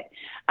racket.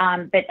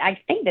 But I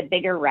think the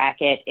bigger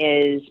racket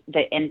is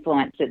the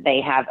influence that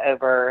they have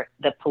over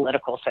the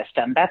political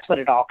system. That's what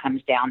it all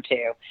comes down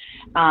to.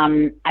 I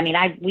mean,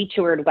 we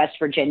toured West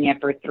Virginia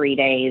for 3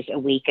 days a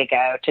week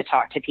ago to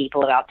talk to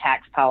people about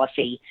tax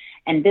policy.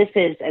 And this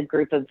is a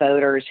group of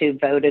voters who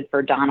voted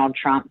for Donald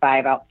Trump by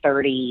about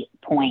 30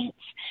 points.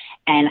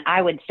 And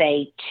I would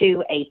say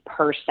to a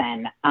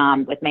person,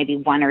 with maybe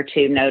one or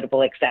two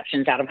notable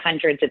exceptions out of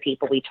hundreds of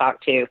people we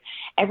talked to,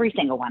 every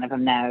single one of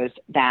them knows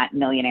that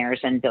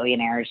millionaires and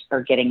billionaires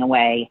are getting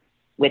away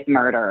with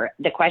murder.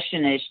 The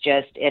question is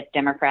just if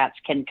Democrats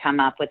can come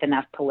up with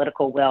enough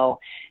political will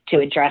to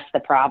address the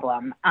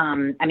problem.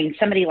 I mean,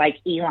 somebody like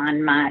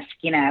Elon Musk,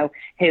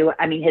 who,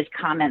 I mean, his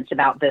comments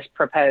about this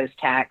proposed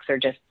tax are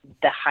just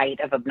the height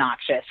of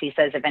obnoxious. He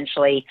says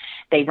eventually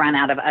they run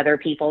out of other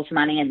people's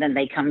money and then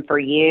they come for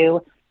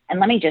you. And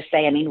let me just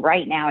say, I mean,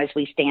 right now, as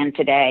we stand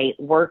today,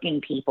 working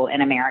people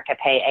in America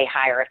pay a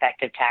higher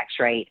effective tax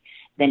rate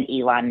than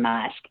Elon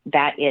Musk.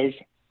 That is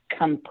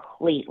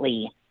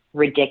completely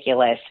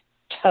ridiculous,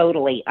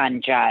 totally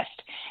unjust.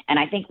 And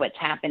I think what's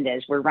happened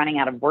is we're running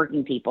out of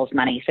working people's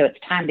money. So it's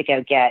time to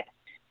go get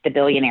the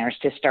billionaires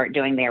to start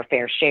doing their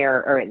fair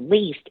share, or at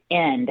least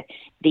end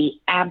the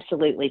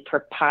absolutely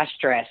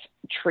preposterous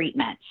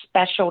treatment,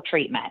 special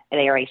treatment.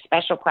 They are a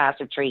special class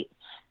of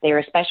they are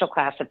a special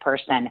class of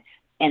person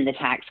in the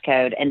tax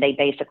code, and they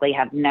basically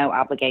have no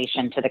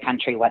obligation to the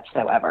country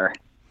whatsoever.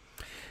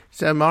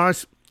 So,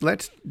 Morris,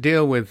 let's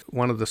deal with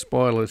one of the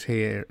spoilers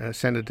here,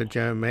 Senator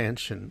Joe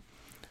Manchin.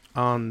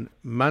 On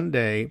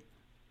Monday,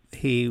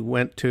 he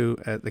went to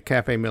the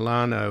Cafe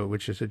Milano,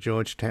 which is a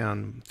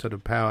Georgetown sort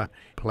of power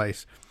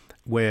place,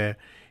 where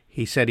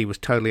he said he was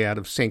totally out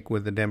of sync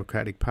with the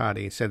Democratic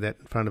Party. He said that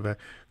in front of a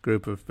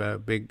group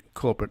of big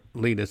corporate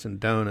leaders and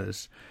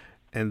donors.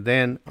 And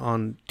then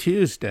on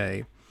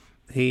Tuesday,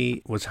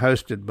 he was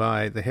hosted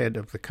by the head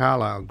of the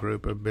Carlyle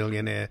Group, a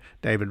billionaire,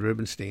 David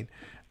Rubenstein,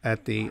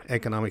 at the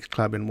Economics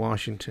Club in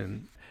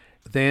Washington.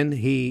 Then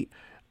he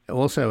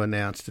also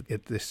announced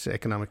at this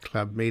Economic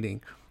Club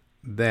meeting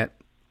that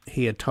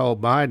he had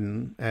told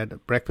Biden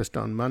at breakfast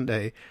on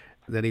Monday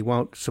that he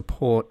won't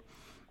support,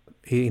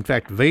 he in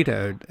fact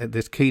vetoed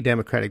this key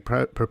Democratic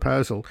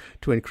proposal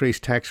to increase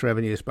tax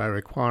revenues by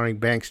requiring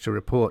banks to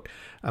report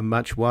a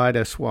much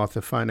wider swath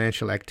of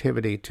financial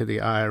activity to the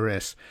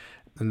IRS,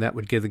 and that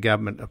would give the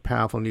government a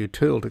powerful new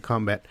tool to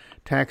combat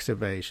tax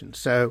evasion.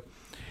 So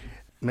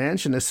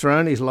Manchin has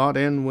thrown his lot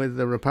in with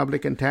the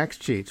Republican tax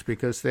cheats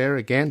because they're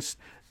against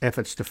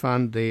efforts to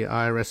fund the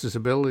IRS's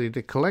ability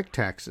to collect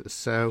taxes.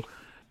 So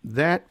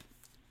that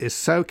is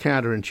so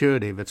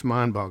counterintuitive, it's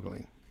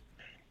mind-boggling.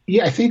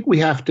 Yeah, I think we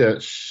have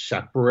to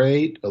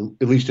separate,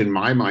 at least in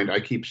my mind, I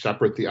keep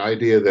separate the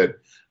idea that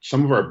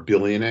some of our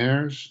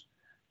billionaires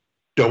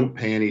don't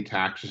pay any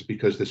taxes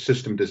because the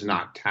system does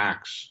not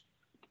tax,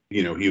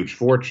 huge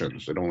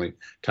fortunes. It only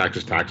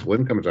taxes taxable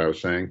income, as I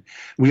was saying.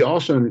 We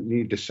also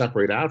need to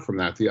separate out from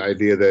that the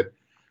idea that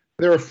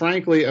there are,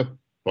 frankly, a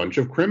bunch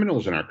of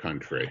criminals in our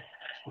country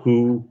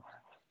who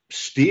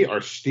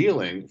are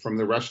stealing from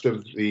the rest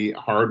of the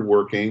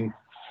hardworking,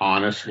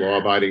 honest,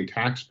 law-abiding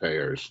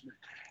taxpayers.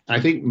 And I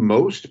think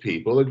most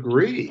people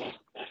agree,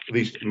 at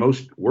least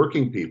most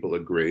working people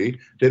agree,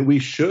 that we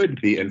should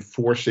be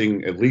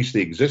enforcing at least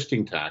the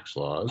existing tax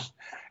laws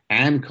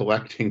and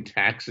collecting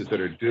taxes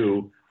that are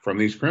due from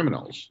these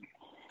criminals.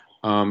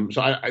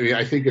 So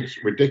I think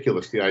it's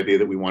ridiculous, the idea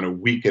that we want to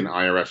weaken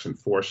IRS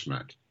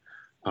enforcement.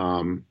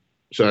 So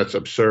that's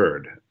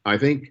absurd. I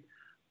think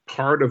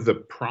part of the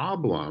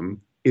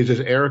problem is, as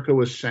Erica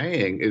was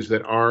saying, is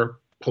that our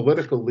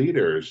political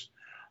leaders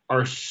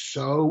are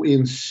so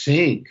in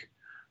sync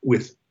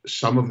with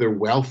some of the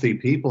wealthy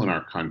people in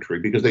our country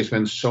because they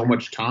spend so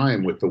much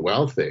time with the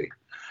wealthy.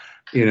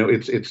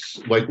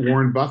 It's like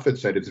Warren Buffett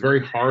said, it's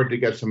very hard to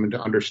get someone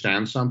to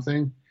understand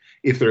something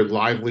if their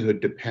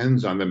livelihood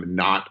depends on them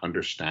not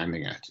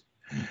understanding it.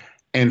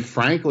 And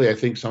frankly, I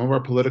think some of our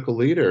political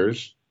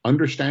leaders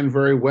understand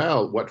very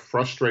well what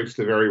frustrates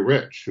the very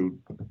rich, who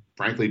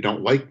frankly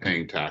don't like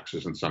paying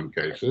taxes in some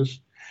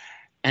cases,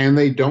 and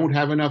they don't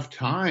have enough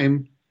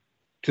time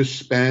to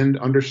spend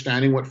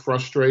understanding what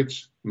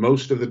frustrates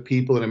most of the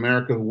people in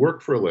America who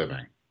work for a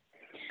living.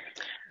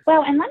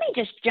 Well, and let me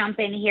just jump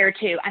in here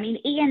too. I mean,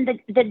 Ian,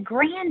 the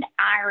grand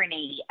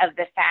irony of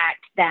the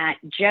fact that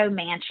Joe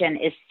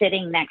Manchin is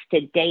sitting next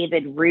to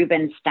David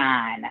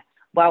Rubenstein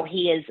while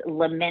he is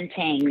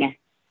lamenting,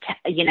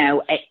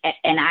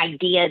 an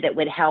idea that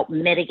would help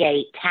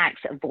mitigate tax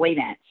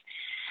avoidance.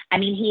 I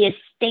mean, he is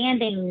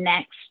standing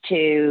next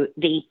to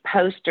the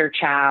poster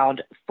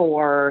child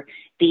for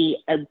the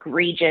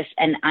egregious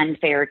and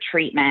unfair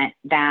treatment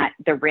that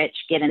the rich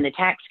get in the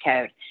tax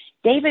code.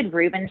 David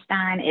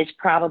Rubenstein is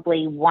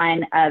probably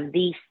one of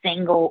the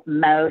single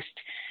most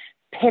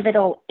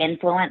pivotal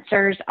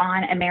influencers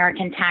on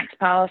American tax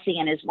policy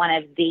and is one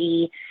of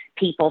the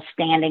people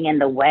standing in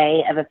the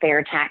way of a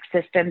fair tax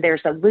system.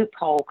 There's a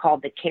loophole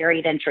called the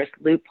carried interest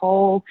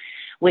loophole,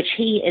 which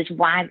he is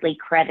widely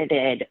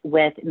credited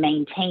with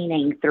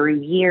maintaining through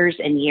years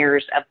and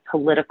years of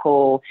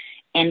political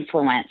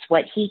influence,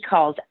 what he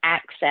calls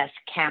access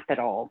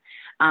capital,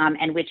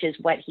 and which is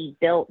what he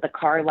built the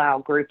Carlyle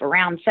Group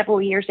around.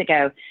 Several years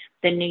ago,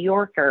 the New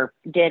Yorker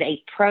did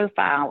a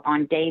profile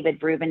on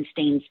David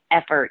Rubenstein's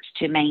efforts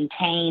to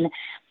maintain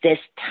this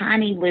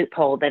tiny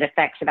loophole that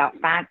affects about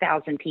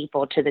 5,000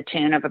 people to the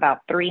tune of about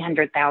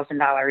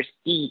 $300,000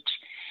 each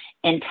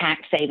in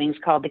tax savings,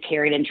 called the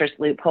carried interest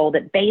loophole,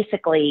 that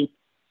basically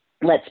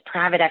lets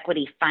private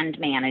equity fund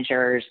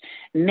managers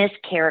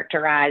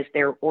mischaracterize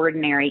their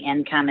ordinary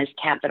income as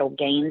capital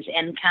gains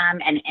income,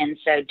 and in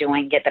so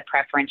doing get the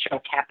preferential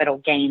capital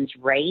gains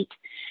rate.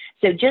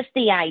 So just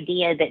the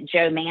idea that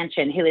Joe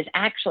Manchin, who is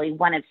actually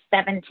one of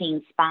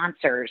 17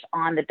 sponsors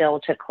on the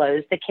bill to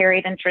close the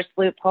carried interest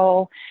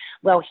loophole,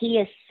 well, he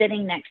is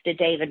sitting next to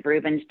David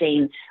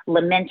Rubenstein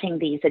lamenting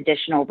these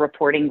additional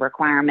reporting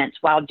requirements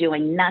while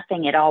doing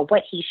nothing at all.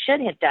 What he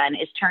should have done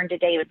is turn to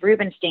David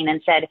Rubenstein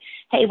and said,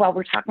 hey, while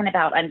we're talking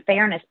about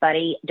unfairness,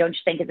 buddy, don't you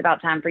think it's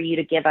about time for you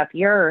to give up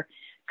your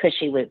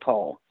cushy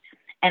loophole?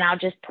 And I'll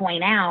just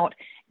point out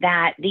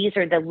that these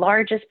are the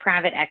largest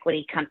private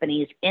equity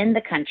companies in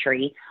the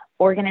country,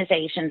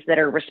 organizations that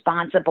are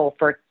responsible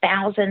for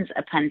thousands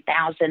upon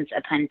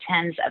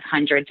tens of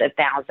hundreds of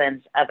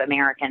thousands of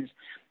Americans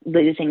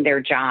losing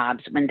their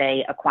jobs when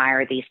they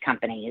acquire these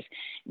companies.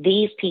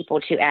 These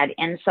people, to add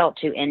insult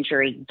to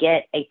injury,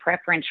 get a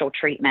preferential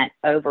treatment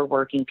over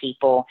working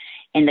people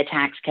in the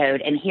tax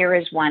code. And here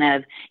is one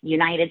of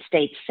United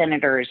States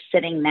senators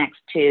sitting next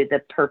to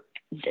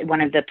one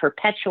of the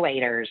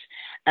perpetuators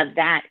of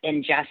that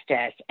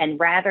injustice. And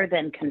rather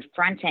than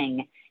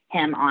confronting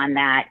him on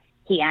that,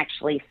 he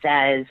actually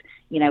says,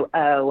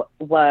 oh,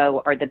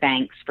 woe are the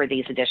banks for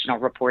these additional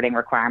reporting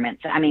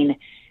requirements. I mean,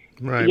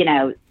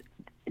 right.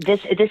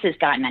 This has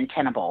gotten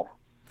untenable.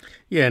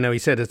 Yeah, no, he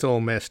said it's all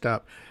messed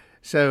up.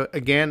 So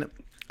again,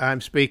 I'm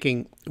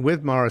speaking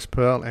with Morris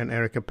Pearl and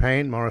Erica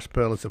Payne. Morris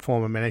Pearl is the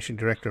former managing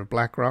director of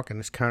BlackRock and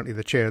is currently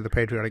the chair of the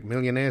Patriotic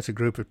Millionaires, a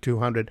group of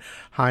 200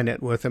 high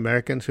net worth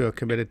Americans who are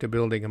committed to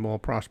building a more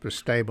prosperous,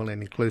 stable,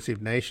 and inclusive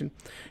nation.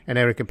 And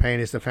Erica Payne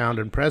is the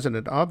founder and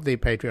president of the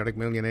Patriotic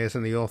Millionaires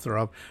and the author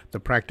of The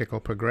Practical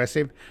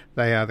Progressive.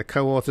 They are the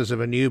co-authors of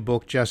a new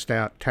book just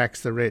out,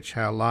 Tax the Rich: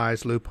 How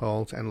Lies,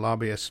 Loopholes, and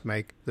Lobbyists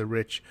Make the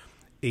Rich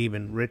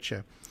Even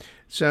Richer.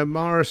 So,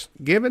 Morris,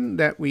 given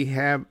that we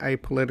have a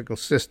political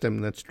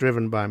system that's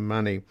driven by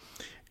money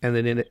and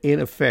that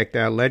in effect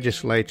our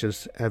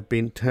legislatures have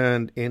been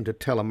turned into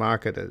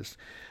telemarketers,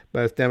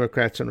 both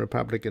Democrats and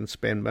Republicans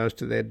spend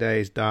most of their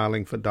days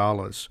dialing for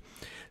dollars.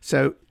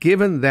 So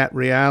given that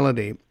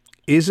reality,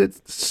 is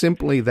it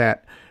simply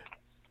that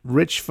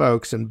rich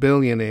folks and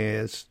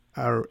billionaires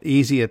are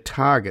easier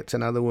targets?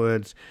 In other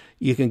words,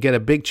 you can get a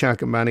big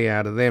chunk of money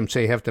out of them,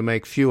 so you have to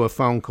make fewer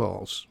phone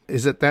calls.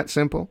 Is it that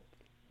simple?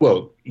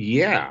 Well,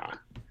 yeah,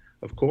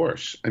 of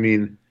course. I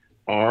mean,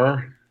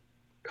 our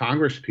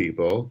Congress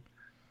people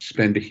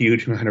spend a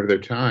huge amount of their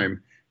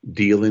time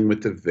dealing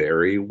with the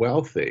very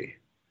wealthy.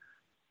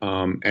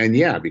 And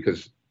yeah,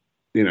 because,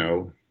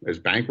 as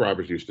bank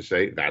robbers used to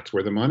say, that's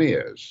where the money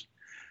is.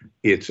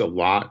 It's a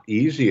lot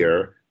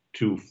easier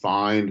to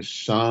find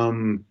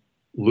some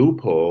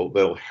loophole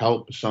that'll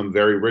help some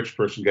very rich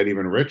person get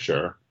even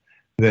richer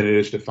than it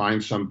is to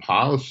find some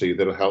policy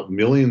that'll help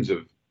millions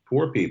of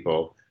poor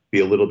people be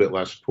a little bit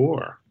less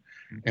poor.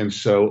 And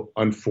so,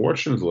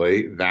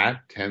 unfortunately,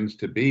 that tends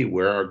to be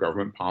where our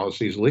government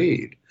policies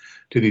lead,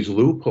 to these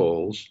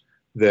loopholes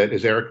that,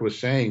 as Erica was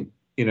saying,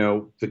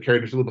 the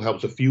carrier loophole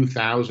helps a few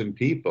thousand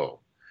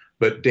people,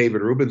 but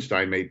David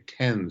Rubenstein made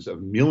tens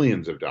of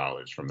millions of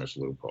dollars from this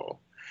loophole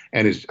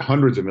and is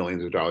hundreds of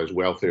millions of dollars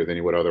wealthier than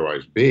he would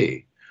otherwise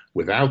be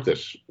without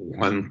this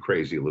one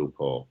crazy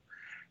loophole.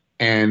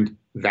 And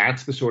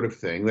that's the sort of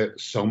thing that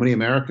so many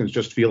Americans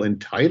just feel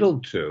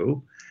entitled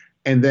to.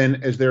 And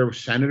then as their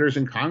senators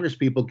and Congress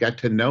people get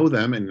to know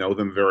them and know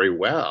them very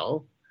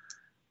well,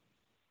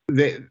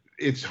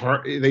 it's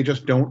hard. They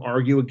just don't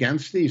argue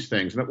against these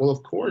things. And well,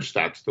 of course,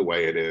 that's the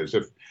way it is.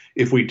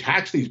 If we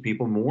tax these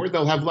people more,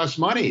 they'll have less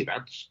money.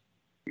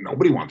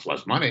 Nobody wants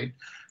less money.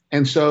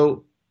 And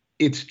so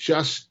it's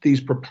just these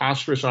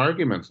preposterous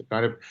arguments that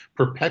kind of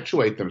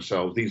perpetuate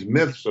themselves, these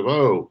myths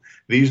of,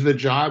 these are the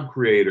job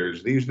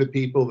creators. These are the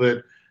people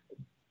that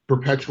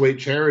perpetuate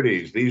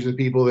charities. These are the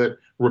people that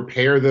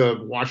repair the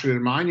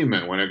Washington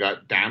Monument when it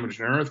got damaged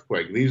in an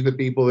earthquake. These are the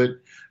people that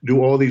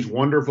do all these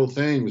wonderful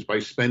things by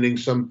spending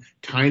some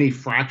tiny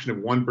fraction of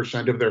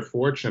 1% of their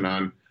fortune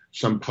on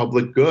some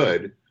public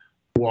good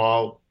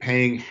while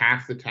paying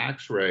half the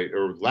tax rate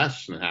or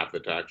less than half the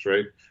tax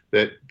rate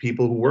that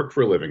people who work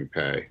for a living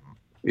pay.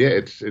 Yeah,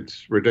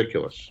 it's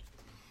ridiculous.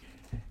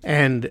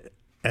 And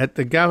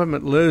the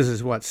government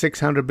loses,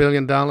 $600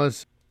 billion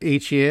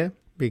each year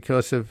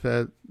because of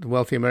the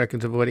wealthy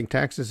Americans avoiding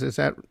taxes. Is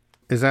that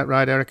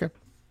right, Erica?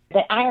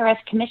 The IRS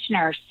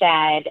commissioner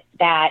said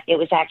that it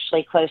was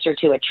actually closer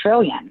to $1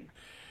 trillion.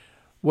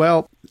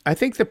 Well, I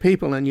think the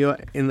people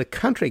in the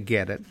country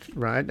get it,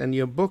 right? And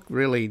your book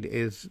really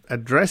is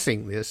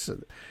addressing this,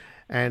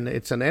 and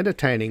it's an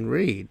entertaining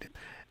read.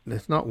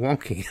 It's not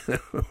wonky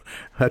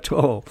at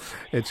all.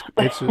 It's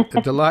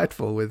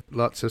delightful with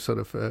lots of sort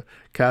of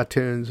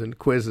cartoons and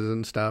quizzes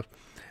and stuff.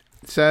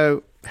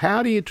 So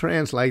how do you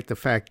translate the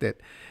fact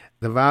that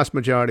the vast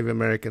majority of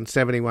Americans,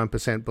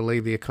 71%,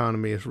 believe the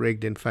economy is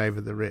rigged in favor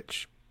of the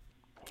rich?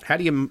 How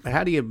do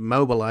you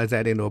mobilize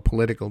that into a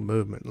political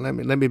movement?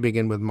 Let me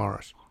begin with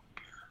Morris.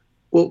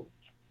 Well,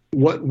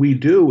 what we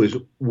do is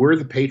we're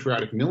the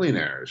patriotic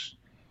millionaires,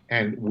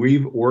 and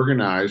we've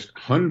organized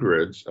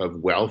hundreds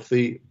of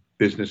wealthy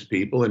business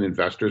people and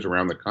investors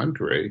around the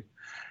country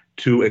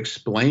to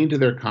explain to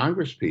their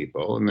Congress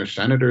people and their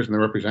senators and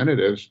their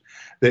representatives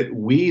that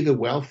we, the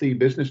wealthy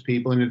business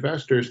people and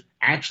investors,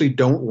 actually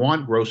don't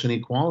want gross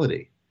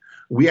inequality.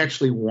 We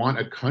actually want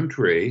a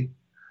country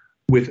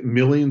with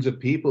millions of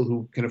people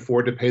who can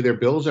afford to pay their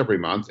bills every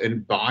month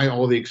and buy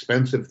all the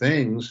expensive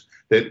things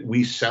that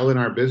we sell in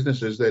our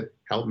businesses that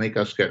help make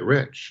us get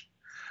rich.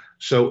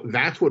 So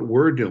that's what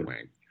we're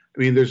doing. I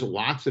mean, there's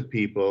lots of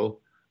people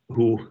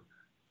who,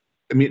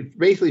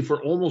 basically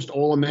for almost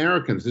all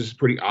Americans, this is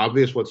pretty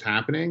obvious what's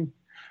happening.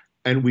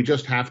 And we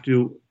just have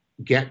to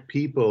get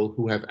people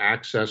who have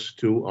access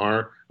to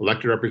our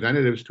elected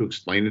representatives to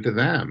explain it to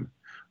them,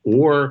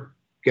 or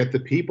get the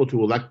people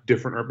to elect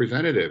different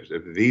representatives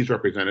if these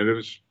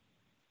representatives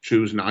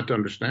choose not to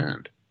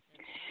understand.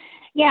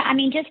 Yeah,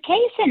 just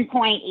case in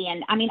point,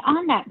 Ian.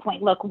 On that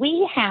point, look,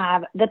 we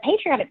have the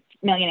Patriotic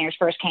Millionaires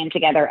first came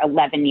together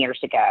 11 years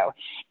ago.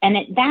 And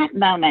at that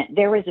moment,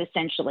 there was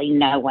essentially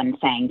no one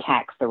saying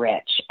tax the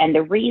rich. And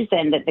the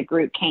reason that the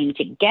group came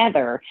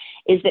together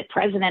is that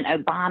President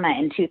Obama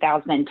in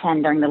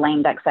 2010, during the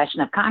lame duck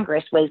session of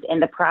Congress, was in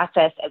the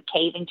process of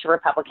caving to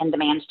Republican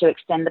demands to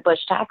extend the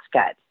Bush tax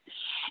cuts.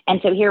 And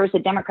so here was a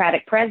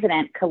Democratic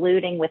president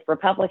colluding with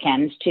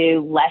Republicans to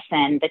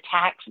lessen the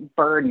tax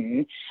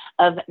burden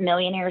of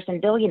millionaires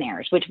and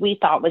billionaires, which we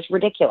thought was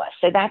ridiculous.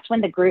 So that's when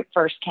the group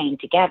first came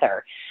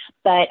together.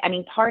 But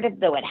part of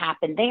what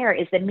happened there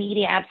is the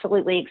media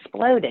absolutely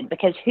exploded,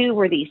 because who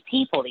were these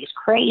people, these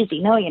crazy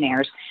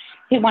millionaires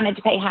who wanted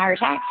to pay higher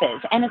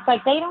taxes? And it's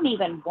like they don't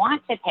even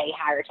want to pay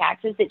higher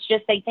taxes. It's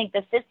just they think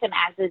the system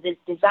as it is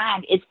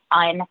designed is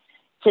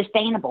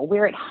unsustainable.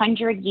 We're at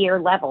 100-year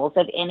levels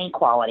of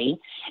inequality,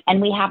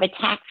 and we have a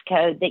tax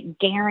code that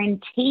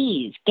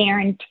guarantees,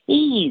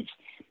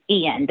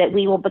 Ian, that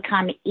we will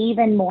become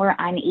even more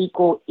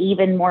unequal,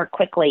 even more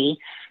quickly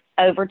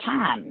over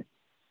time.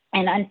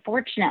 And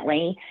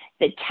unfortunately,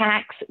 the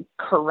tax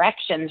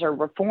corrections or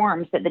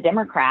reforms that the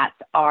Democrats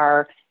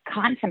are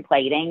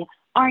contemplating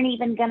aren't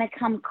even going to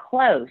come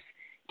close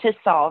to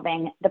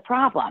solving the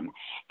problem.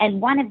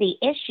 And one of the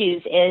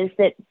issues is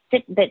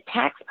that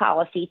tax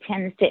policy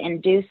tends to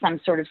induce some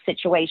sort of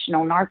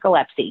situational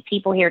narcolepsy.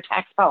 People hear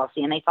tax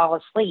policy and they fall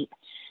asleep.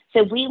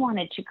 So we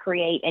wanted to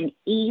create an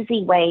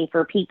easy way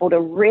for people to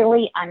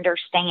really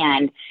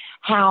understand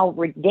how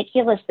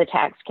ridiculous the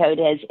tax code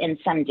is in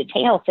some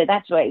detail. So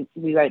that's why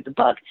we wrote the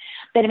book.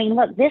 But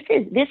look,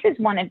 this is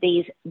one of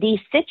these. The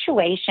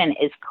situation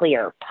is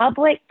clear.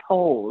 Public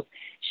polls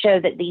show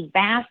that the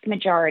vast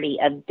majority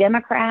of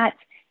Democrats,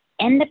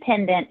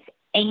 independents,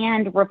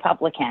 and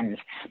Republicans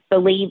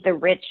believe the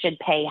rich should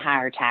pay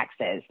higher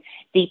taxes.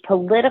 The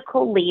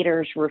political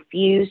leaders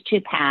refuse to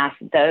pass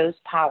those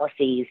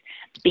policies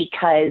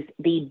because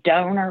the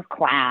donor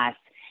class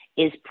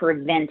is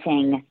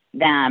preventing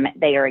them.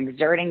 They are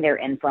exerting their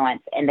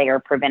influence, and they are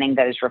preventing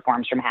those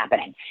reforms from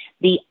happening.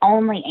 The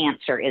only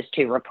answer is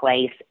to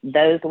replace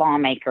those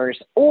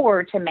lawmakers,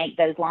 or to make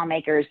those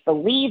lawmakers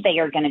believe they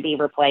are going to be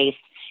replaced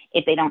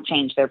if they don't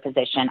change their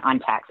position on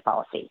tax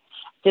policy.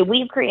 So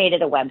we've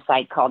created a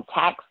website called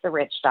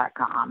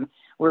taxtherich.com,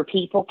 where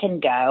people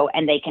can go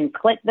and they can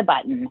click the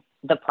button,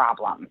 The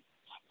Problem,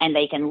 and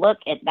they can look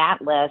at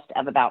that list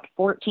of about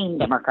 14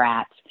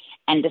 Democrats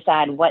and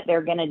decide what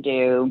they're going to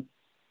do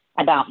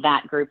about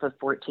that group of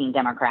 14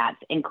 Democrats,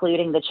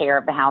 including the chair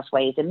of the House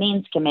Ways and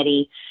Means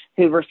Committee,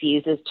 who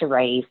refuses to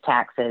raise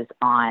taxes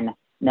on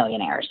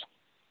millionaires.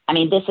 I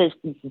mean, this is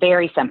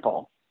very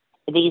simple.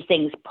 These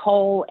things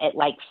poll at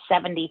like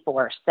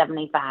 74,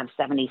 75,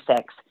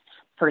 76%.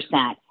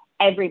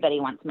 Everybody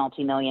wants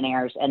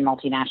multimillionaires and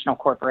multinational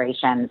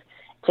corporations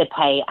to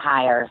pay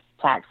higher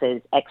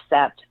taxes,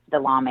 except the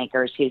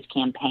lawmakers whose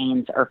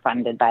campaigns are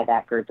funded by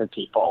that group of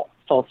people.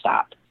 Full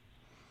stop.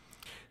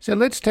 So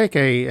let's take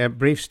a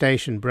brief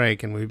station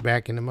break, and we'll be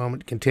back in a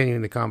moment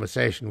continuing the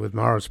conversation with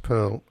Morris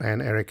Pearl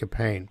and Erica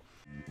Payne.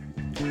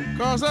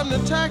 'Cause I'm the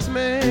tax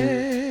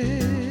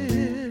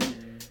man.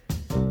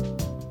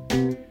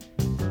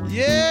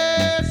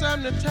 Yes,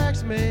 I'm the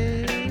tax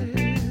man.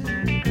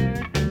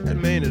 That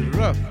man is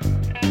rough.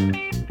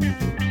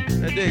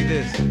 Now dig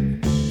this.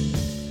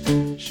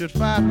 Should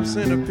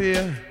 5%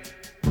 appear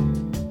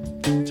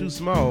too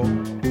small?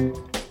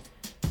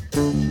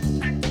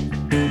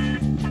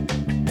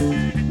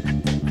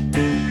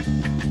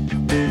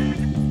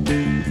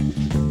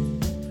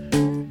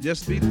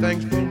 Just be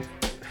thankful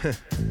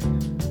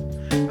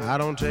I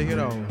don't take it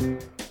all.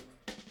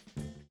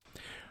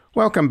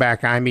 Welcome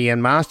back. I'm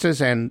Ian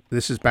Masters, and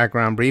this is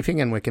Background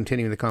Briefing, and we're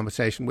continuing the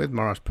conversation with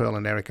Morris Pearl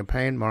and Erica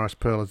Payne. Morris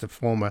Pearl is the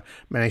former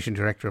managing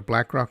director of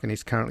BlackRock, and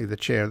he's currently the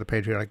chair of the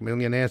Patriotic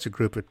Millionaires, a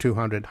group of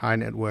 200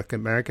 high-net-worth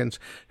Americans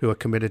who are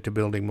committed to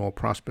building a more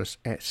prosperous,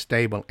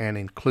 stable, and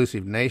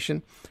inclusive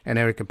nation. And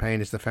Erica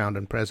Payne is the founder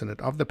and president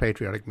of the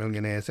Patriotic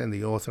Millionaires and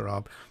the author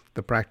of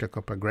The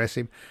Practical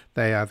Progressive.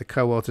 They are the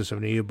co-authors of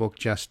a new book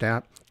just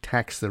out,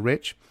 Tax the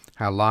Rich,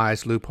 How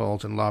Lies,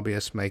 Loopholes, and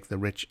Lobbyists Make the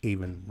Rich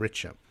Even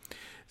Richer.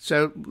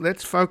 So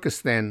let's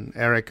focus then,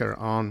 Erica,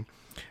 on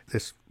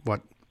this,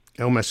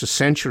 almost a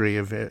century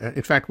of,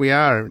 in fact, we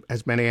are,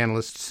 as many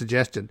analysts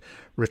suggested,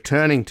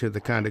 returning to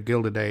the kind of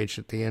Gilded Age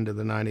at the end of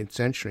the 19th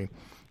century.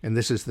 And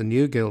this is the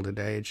new Gilded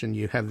Age, and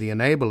you have the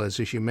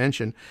enablers, as you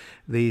mentioned,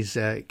 these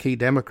key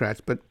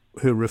Democrats, but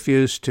who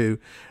refuse to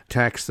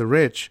tax the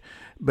rich.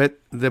 But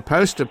the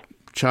poster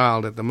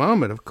child at the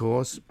moment, of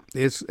course,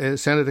 is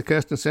Senator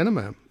Kyrsten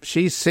Sinema.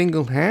 She's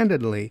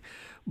single-handedly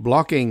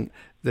blocking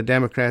the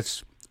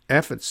Democrats'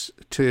 efforts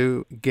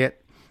to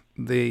get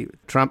the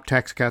Trump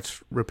tax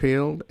cuts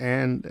repealed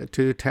and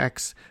to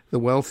tax the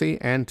wealthy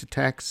and to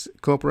tax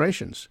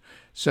corporations.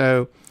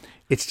 So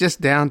it's just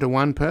down to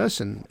one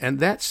person. And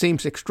that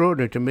seems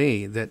extraordinary to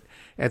me, that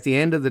at the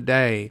end of the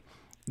day,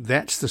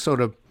 that's the sort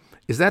of,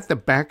 is that the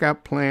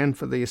backup plan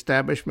for the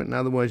establishment? In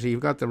other words, you've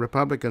got the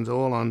Republicans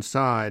all on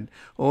side.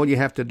 All you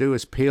have to do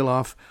is peel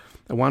off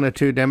one or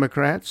two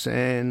Democrats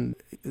and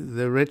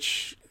the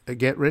rich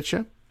get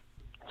richer?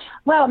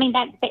 Well, I mean,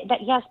 that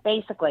yes,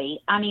 basically.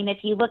 I mean, if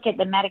you look at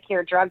the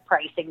Medicare drug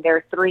pricing, there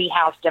are 3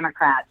 House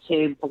Democrats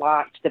who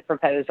blocked the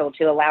proposal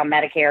to allow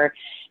Medicare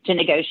to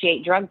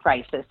negotiate drug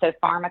prices. So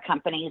pharma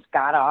companies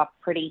got off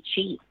pretty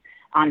cheap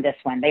on this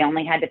one. They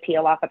only had to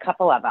peel off a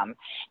couple of them.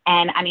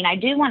 And I mean, I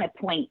do want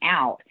to point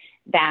out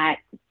that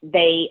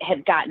they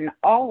have gotten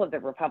all of the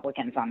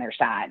Republicans on their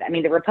side. I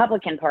mean, the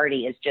Republican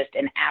Party is just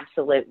an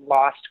absolute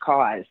lost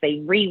cause.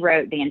 They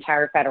rewrote the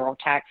entire federal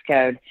tax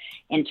code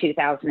in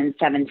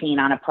 2017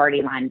 on a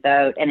party line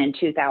vote. And in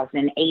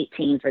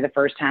 2018, for the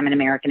first time in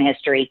American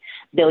history,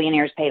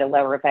 billionaires paid a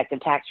lower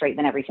effective tax rate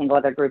than every single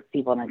other group of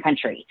people in the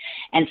country.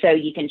 And so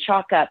you can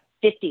chalk up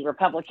 50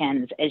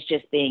 Republicans as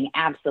just being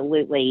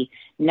absolutely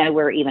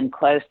nowhere even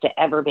close to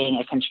ever being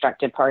a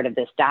constructive part of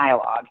this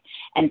dialogue.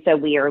 And so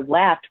we are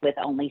left with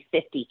only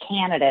 50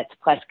 candidates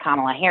plus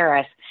Kamala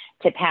Harris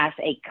to pass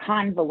through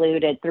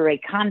a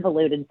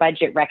convoluted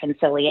budget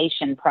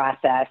reconciliation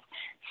process,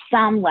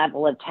 some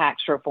level of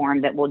tax reform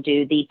that will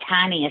do the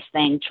tiniest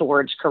thing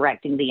towards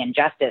correcting the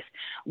injustice.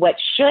 What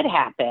should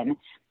happen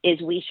is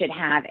we should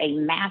have a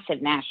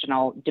massive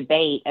national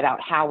debate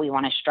about how we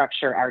want to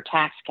structure our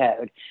tax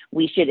code.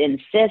 We should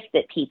insist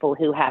that people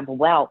who have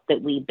wealth,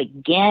 that we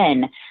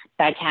begin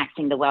by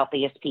taxing the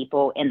wealthiest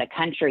people in the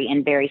country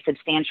in very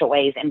substantial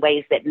ways, in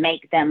ways that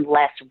make them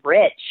less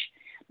rich,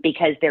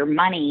 because their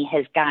money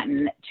has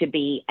gotten to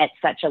be at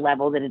such a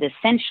level that it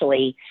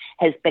essentially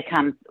has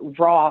become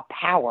raw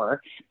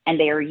power, and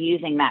they are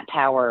using that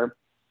power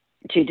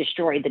to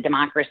destroy the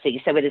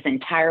democracy. So it is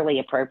entirely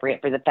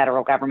appropriate for the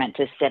federal government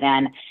to sit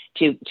in,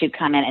 to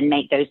come in and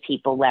make those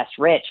people less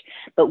rich.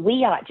 But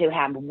we ought to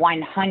have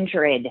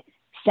 100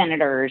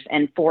 senators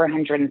and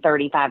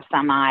 435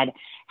 some odd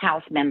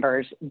House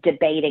members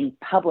debating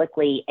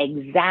publicly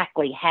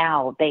exactly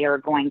how they are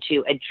going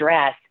to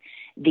address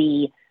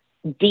the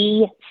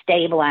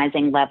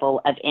destabilizing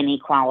level of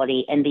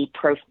inequality and the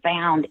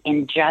profound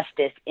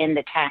injustice in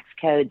the tax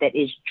code that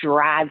is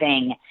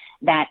driving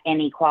that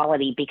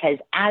inequality. Because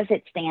as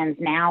it stands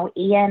now,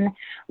 Ian,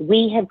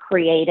 we have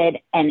created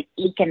an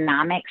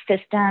economic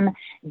system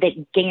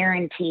that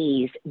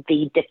guarantees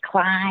the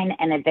decline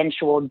and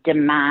eventual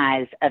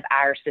demise of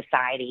our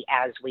society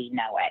as we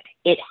know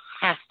it. It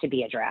has to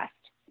be addressed.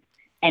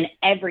 And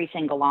every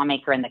single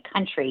lawmaker in the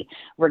country,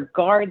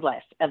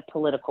 regardless of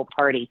political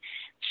party,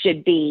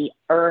 should be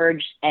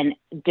urged and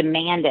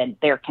demanded,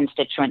 their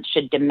constituents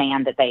should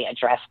demand that they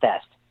address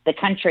this. The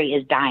country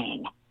is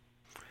dying.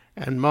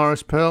 And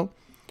Morris Pearl,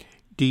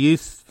 do you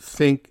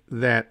think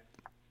that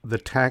the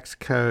tax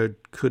code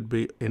could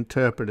be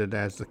interpreted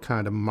as the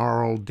kind of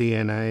moral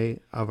DNA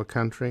of a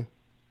country?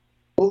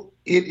 Well,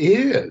 it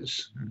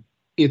is.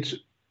 It's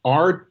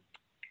our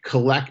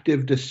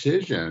collective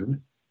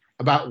decision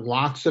about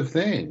lots of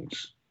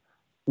things.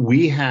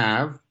 We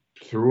have,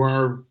 through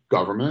our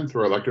government,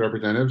 through our elected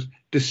representatives,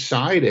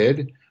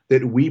 decided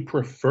that we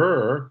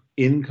prefer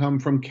income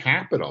from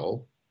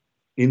capital,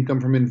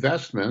 income from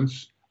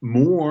investments,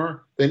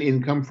 more than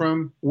income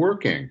from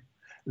working.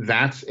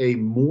 That's a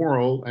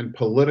moral and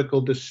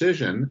political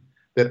decision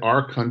that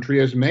our country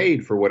has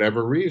made for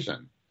whatever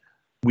reason.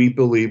 We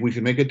believe we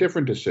should make a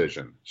different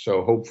decision.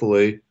 So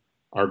hopefully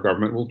our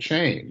government will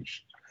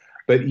change.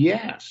 But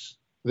yes,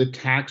 the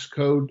tax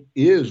code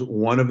is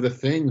one of the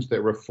things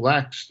that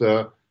reflects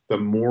the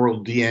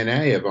moral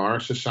DNA of our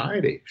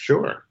society.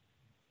 Sure.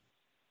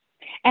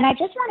 And I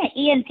just want to,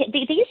 Ian,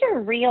 these are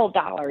real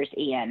dollars,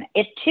 Ian.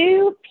 If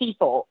two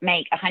people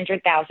make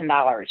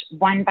 $100,000,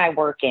 one by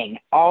working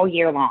all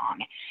year long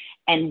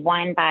and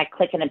one by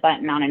clicking a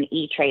button on an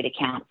E-Trade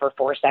account for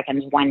 4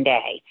 seconds one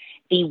day,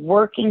 the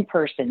working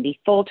person, the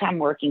full-time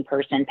working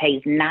person,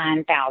 pays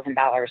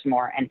 $9,000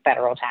 more in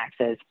federal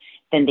taxes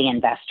than the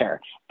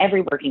investor.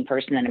 Every working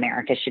person in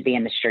America should be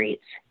in the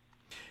streets.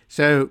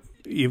 So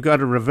you've got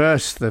to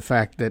reverse the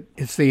fact that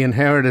it's the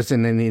inheritors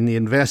and the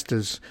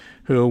investors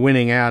who are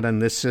winning out in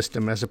this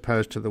system as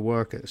opposed to the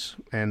workers.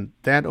 And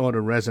that ought to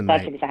resonate.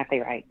 That's exactly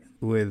right.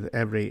 With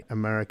every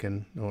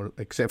American, or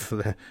except for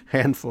the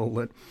handful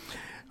that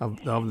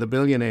of the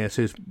billionaires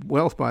whose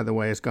wealth, by the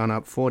way, has gone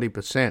up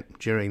 40%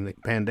 during the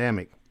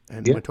pandemic.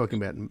 And we're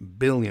talking about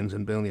billions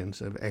and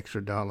billions of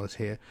extra dollars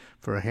here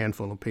for a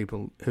handful of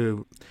people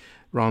who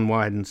Ron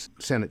Wyden's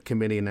Senate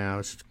committee now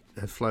has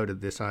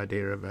floated this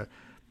idea of a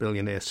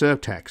billionaire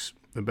surtax.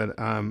 But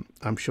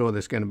I'm sure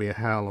there's going to be a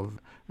howl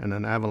and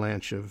an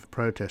avalanche of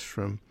protests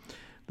from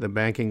the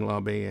banking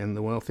lobby and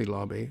the wealthy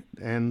lobby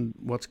and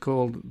what's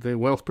called the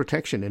wealth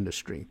protection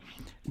industry.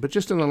 But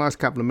just in the last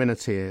couple of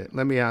minutes here,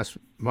 let me ask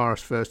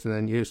Morris first and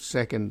then you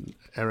second,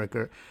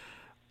 Erica,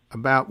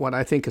 about what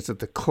I think is at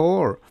the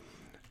core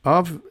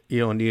of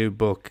your new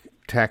book,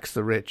 Tax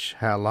the Rich,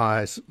 How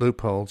Lies,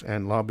 Loopholes,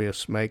 and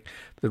Lobbyists Make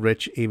the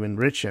Rich Even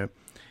Richer.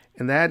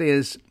 And that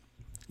is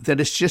that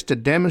it's just a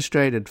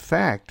demonstrated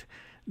fact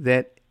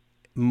that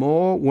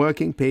more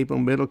working people,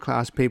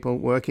 middle-class people,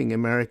 working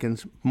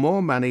Americans,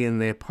 more money in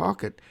their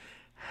pocket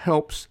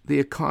helps the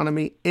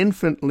economy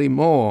infinitely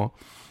more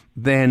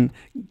than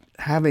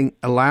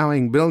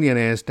allowing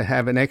billionaires to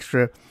have an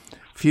extra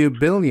few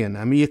billion.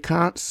 I mean, you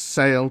can't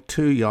sail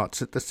 2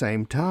 yachts at the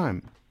same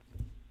time.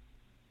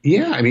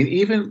 Yeah, I mean,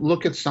 even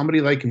look at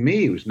somebody like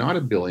me who's not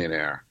a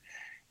billionaire.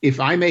 If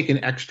I make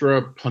an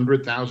extra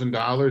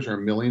 $100,000 or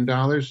 $1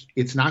 million,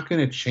 it's not going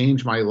to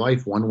change my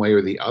life one way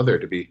or the other,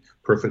 to be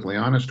perfectly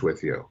honest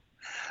with you.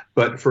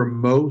 But for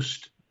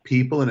most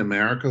people in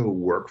America who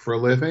work for a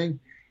living,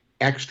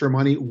 extra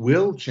money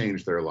will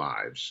change their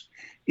lives.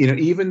 You know,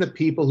 even the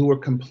people who were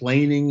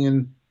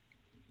complaining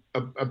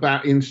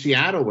about in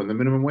Seattle when the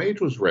minimum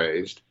wage was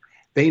raised,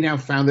 they now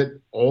found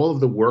that all of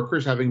the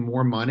workers having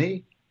more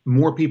money,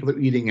 more people are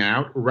eating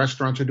out,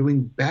 restaurants are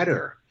doing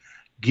better.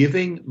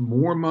 Giving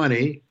more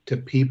money to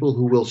people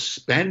who will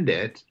spend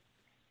it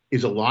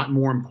is a lot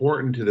more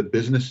important to the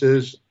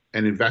businesses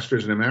and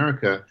investors in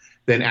America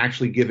than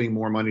actually giving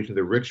more money to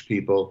the rich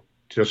people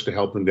just to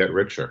help them get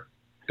richer.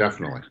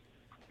 Definitely.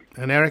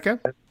 And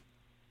Erica?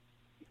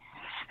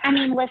 I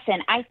mean,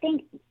 listen, I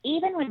think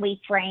even when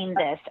we frame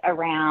this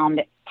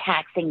around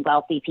taxing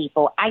wealthy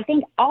people, I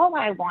think all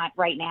I want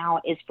right now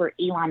is for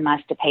Elon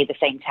Musk to pay the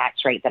same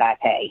tax rate that I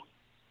pay.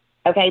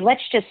 Okay,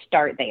 let's just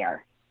start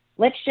there.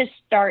 Let's just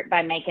start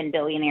by making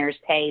billionaires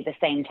pay the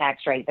same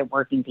tax rate that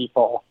working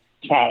people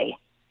pay.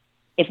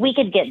 If we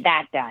could get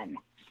that done,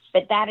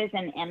 but that is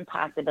an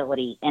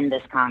impossibility in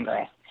this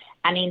Congress.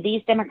 I mean,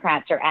 these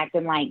Democrats are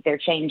acting like they're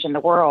changing the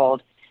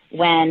world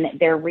when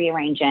they're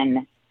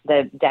rearranging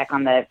the deck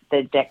on the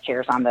deck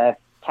chairs on the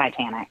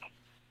Titanic.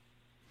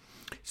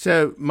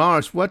 So,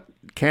 Morris, what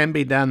can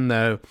be done,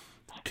 though,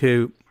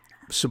 to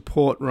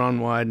support Ron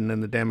Wyden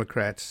and the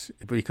Democrats?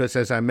 Because,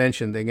 as I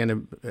mentioned, they're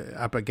going to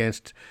up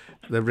against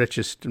the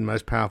richest and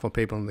most powerful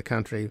people in the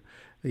country,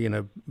 you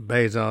know,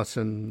 Bezos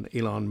and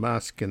Elon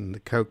Musk and the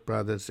Koch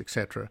brothers,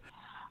 etc.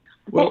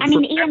 Well, I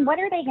mean, Ian, what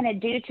are they going to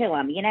do to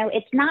him? You know,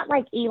 it's not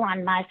like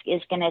Elon Musk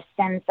is going to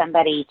send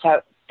somebody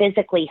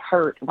physically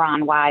hurt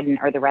Ron Wyden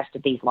or the rest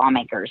of these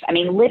lawmakers. I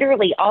mean,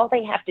 literally all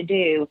they have to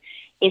do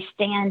is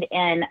stand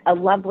in a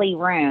lovely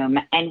room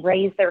and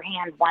raise their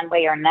hand one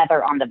way or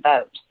another on the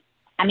vote.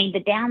 I mean, the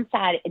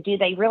downside, do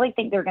they really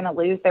think they're going to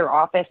lose their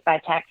office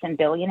by taxing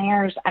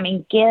billionaires? I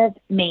mean, give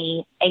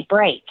me a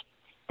break.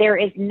 There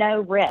is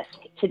no risk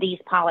to these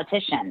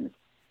politicians.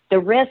 The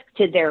risk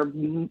to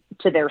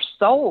their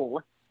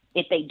soul,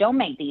 if they don't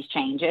make these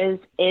changes,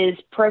 is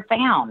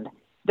profound.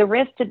 The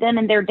risk to them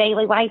in their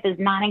daily life is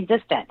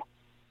non-existent.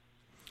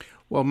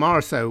 Well,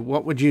 Morriso,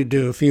 what would you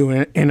do if you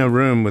were in a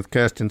room with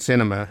Kirsten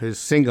Sinema, who's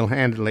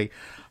single-handedly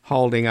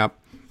holding up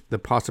the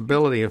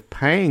possibility of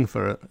paying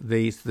for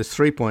this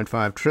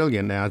 $3.5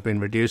 trillion now has been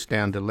reduced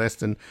down to less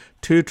than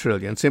 $2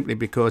 trillion simply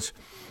because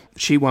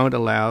she won't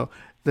allow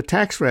the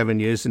tax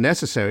revenues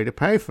necessary to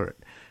pay for it.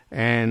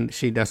 And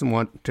she doesn't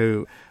want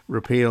to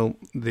repeal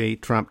the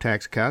Trump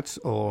tax cuts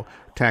or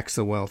tax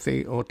the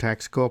wealthy or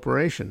tax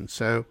corporations.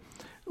 So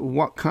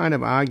what kind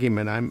of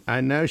argument?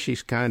 I know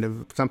she's kind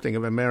of something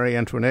of a Marie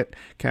Antoinette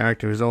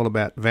character who's all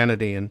about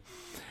vanity and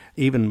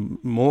even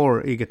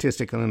more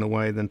egotistical in a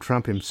way than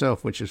Trump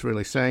himself, which is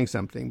really saying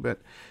something. But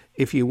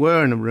if you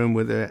were in a room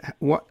with her,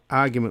 what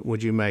argument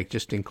would you make,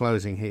 just in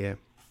closing here?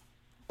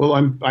 Well,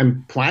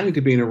 I'm planning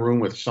to be in a room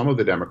with some of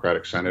the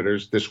Democratic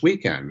senators this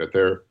weekend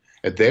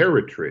at their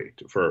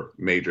retreat for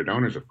major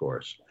donors, of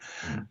course.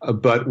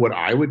 But what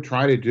I would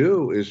try to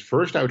do is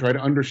first I would try to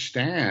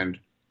understand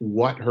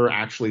what her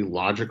actually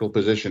logical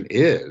position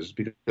is,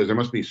 because there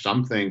must be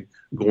something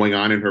going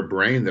on in her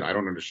brain that I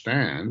don't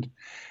understand.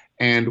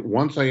 And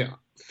once I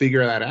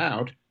figure that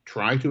out,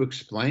 try to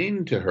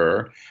explain to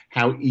her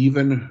how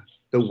even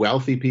the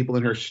wealthy people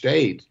in her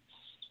state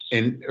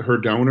and her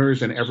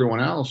donors and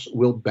everyone else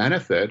will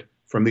benefit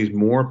from these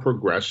more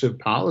progressive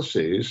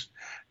policies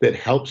that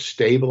help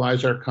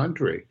stabilize our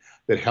country,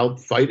 that help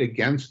fight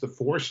against the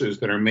forces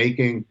that are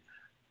making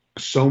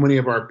so many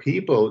of our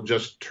people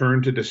just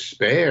turn to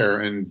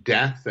despair and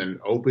death and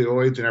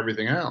opioids and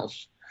everything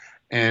else,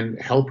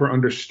 and help her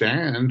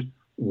understand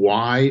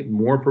why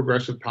more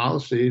progressive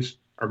policies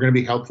are going to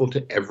be helpful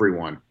to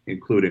everyone,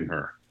 including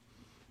her.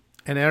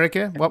 And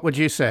Erica, what would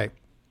you say?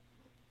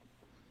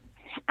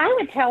 I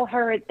would tell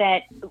her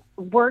that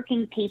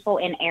working people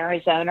in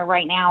Arizona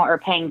right now are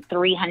paying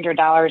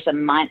 $300 a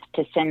month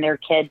to send their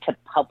kid to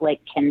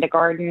public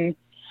kindergarten,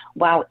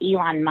 while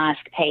Elon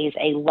Musk pays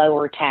a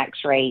lower tax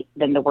rate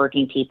than the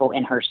working people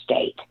in her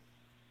state.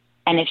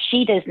 And if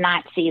she does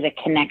not see the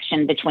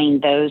connection between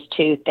those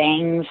two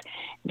things,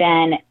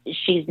 then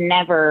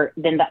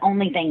the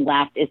only thing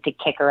left is to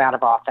kick her out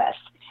of office.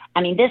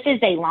 I mean, this is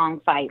a long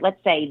fight.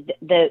 Let's say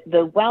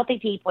the wealthy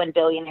people and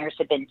billionaires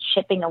have been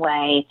chipping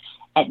away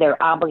at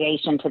their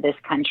obligation to this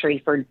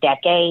country for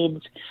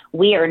decades.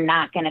 We are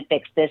not going to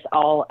fix this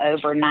all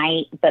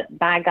overnight, but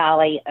by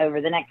golly,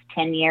 over the next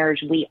 10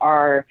 years, we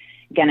are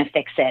going to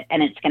fix it.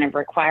 And it's going to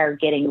require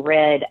getting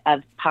rid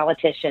of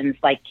politicians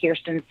like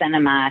Kirsten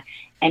Sinema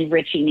and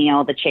Richie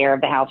Neal, the chair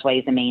of the House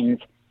Ways and Means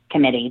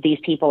Committee. These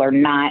people are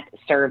not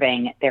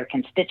serving their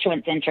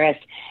constituents'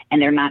 interests,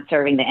 and they're not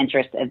serving the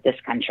interests of this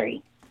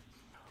country.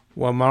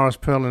 Well, Morris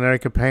Pearl and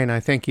Erica Payne, I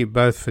thank you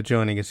both for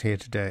joining us here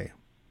today.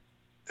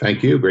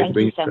 Thank you. Great to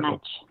be here. Thank you so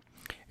much.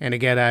 And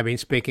again, I've been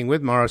speaking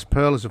with Morris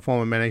Pearl, as a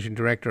former managing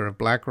director of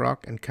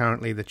BlackRock and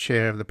currently the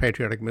chair of the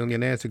Patriotic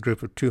Millionaires, a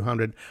group of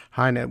 200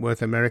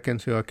 high-net-worth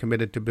Americans who are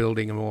committed to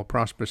building a more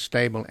prosperous,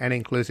 stable, and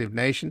inclusive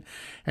nation.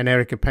 And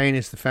Erica Payne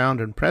is the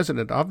founder and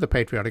president of the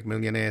Patriotic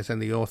Millionaires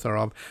and the author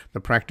of The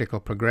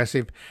Practical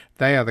Progressive.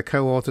 They are the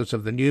co-authors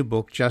of the new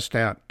book, just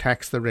out,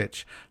 Tax the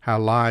Rich, How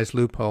Lies,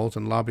 Loopholes,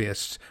 and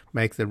Lobbyists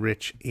Make the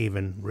Rich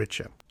Even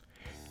Richer.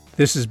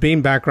 This has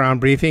been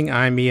Background Briefing.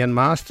 I'm Ian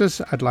Masters.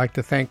 I'd like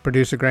to thank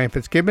producer Graham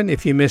Fitzgibbon.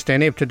 If you missed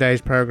any of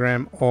today's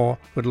program or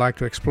would like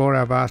to explore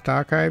our vast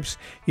archives,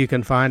 you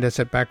can find us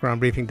at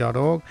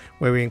backgroundbriefing.org,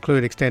 where we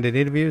include extended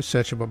interviews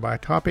searchable by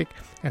topic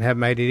and have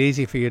made it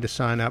easy for you to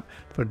sign up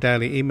for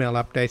daily email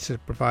updates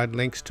that provide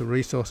links to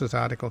resources,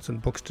 articles,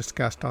 and books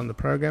discussed on the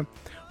program.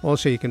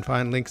 Also, you can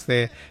find links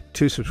there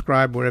to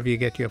subscribe wherever you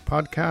get your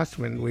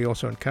podcasts, and we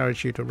also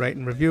encourage you to rate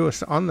and review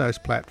us on those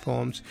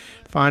platforms.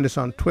 Find us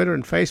on Twitter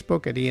and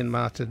Facebook at Ian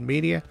Masters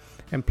Media,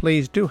 and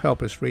please do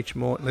help us reach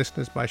more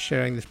listeners by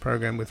sharing this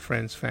program with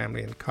friends,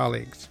 family, and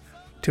colleagues.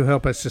 To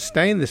help us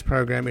sustain this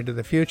program into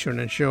the future and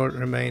ensure it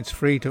remains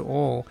free to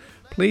all,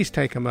 please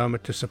take a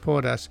moment to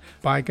support us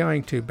by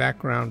going to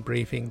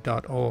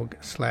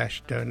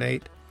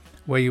backgroundbriefing.org/donate,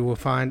 where you will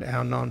find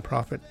our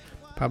nonprofit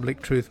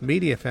Public Truth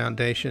Media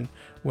Foundation,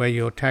 where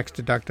your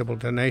tax-deductible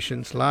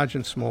donations, large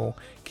and small,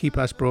 keep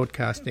us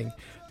broadcasting.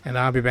 And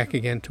I'll be back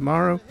again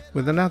tomorrow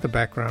with another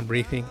Background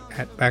Briefing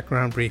at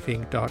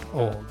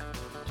backgroundbriefing.org.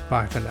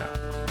 Bye for now.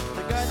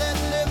 The guy that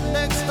lived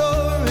next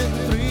door in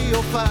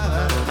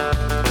 305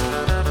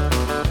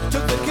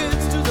 took the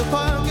kids to the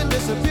park and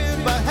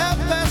disappeared by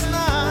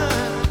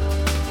 9:30.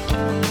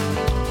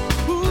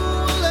 Who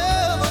will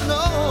ever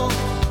know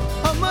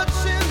how much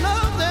she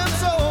loved them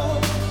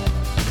so?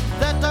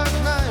 That dark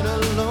night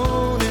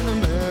alone in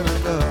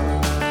America.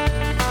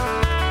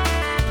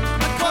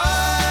 A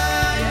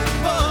quiet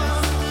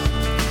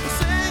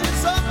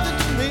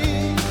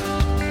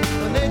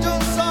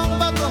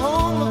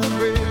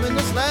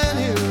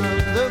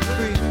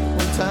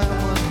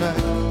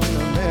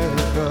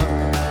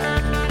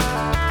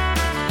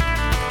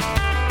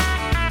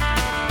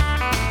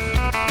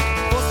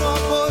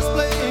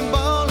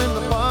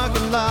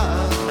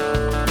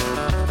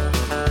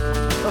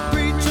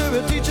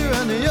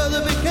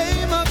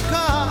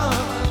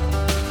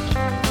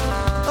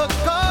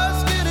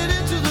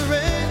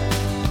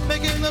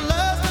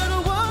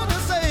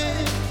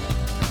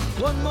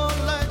one more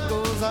light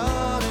goes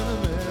out.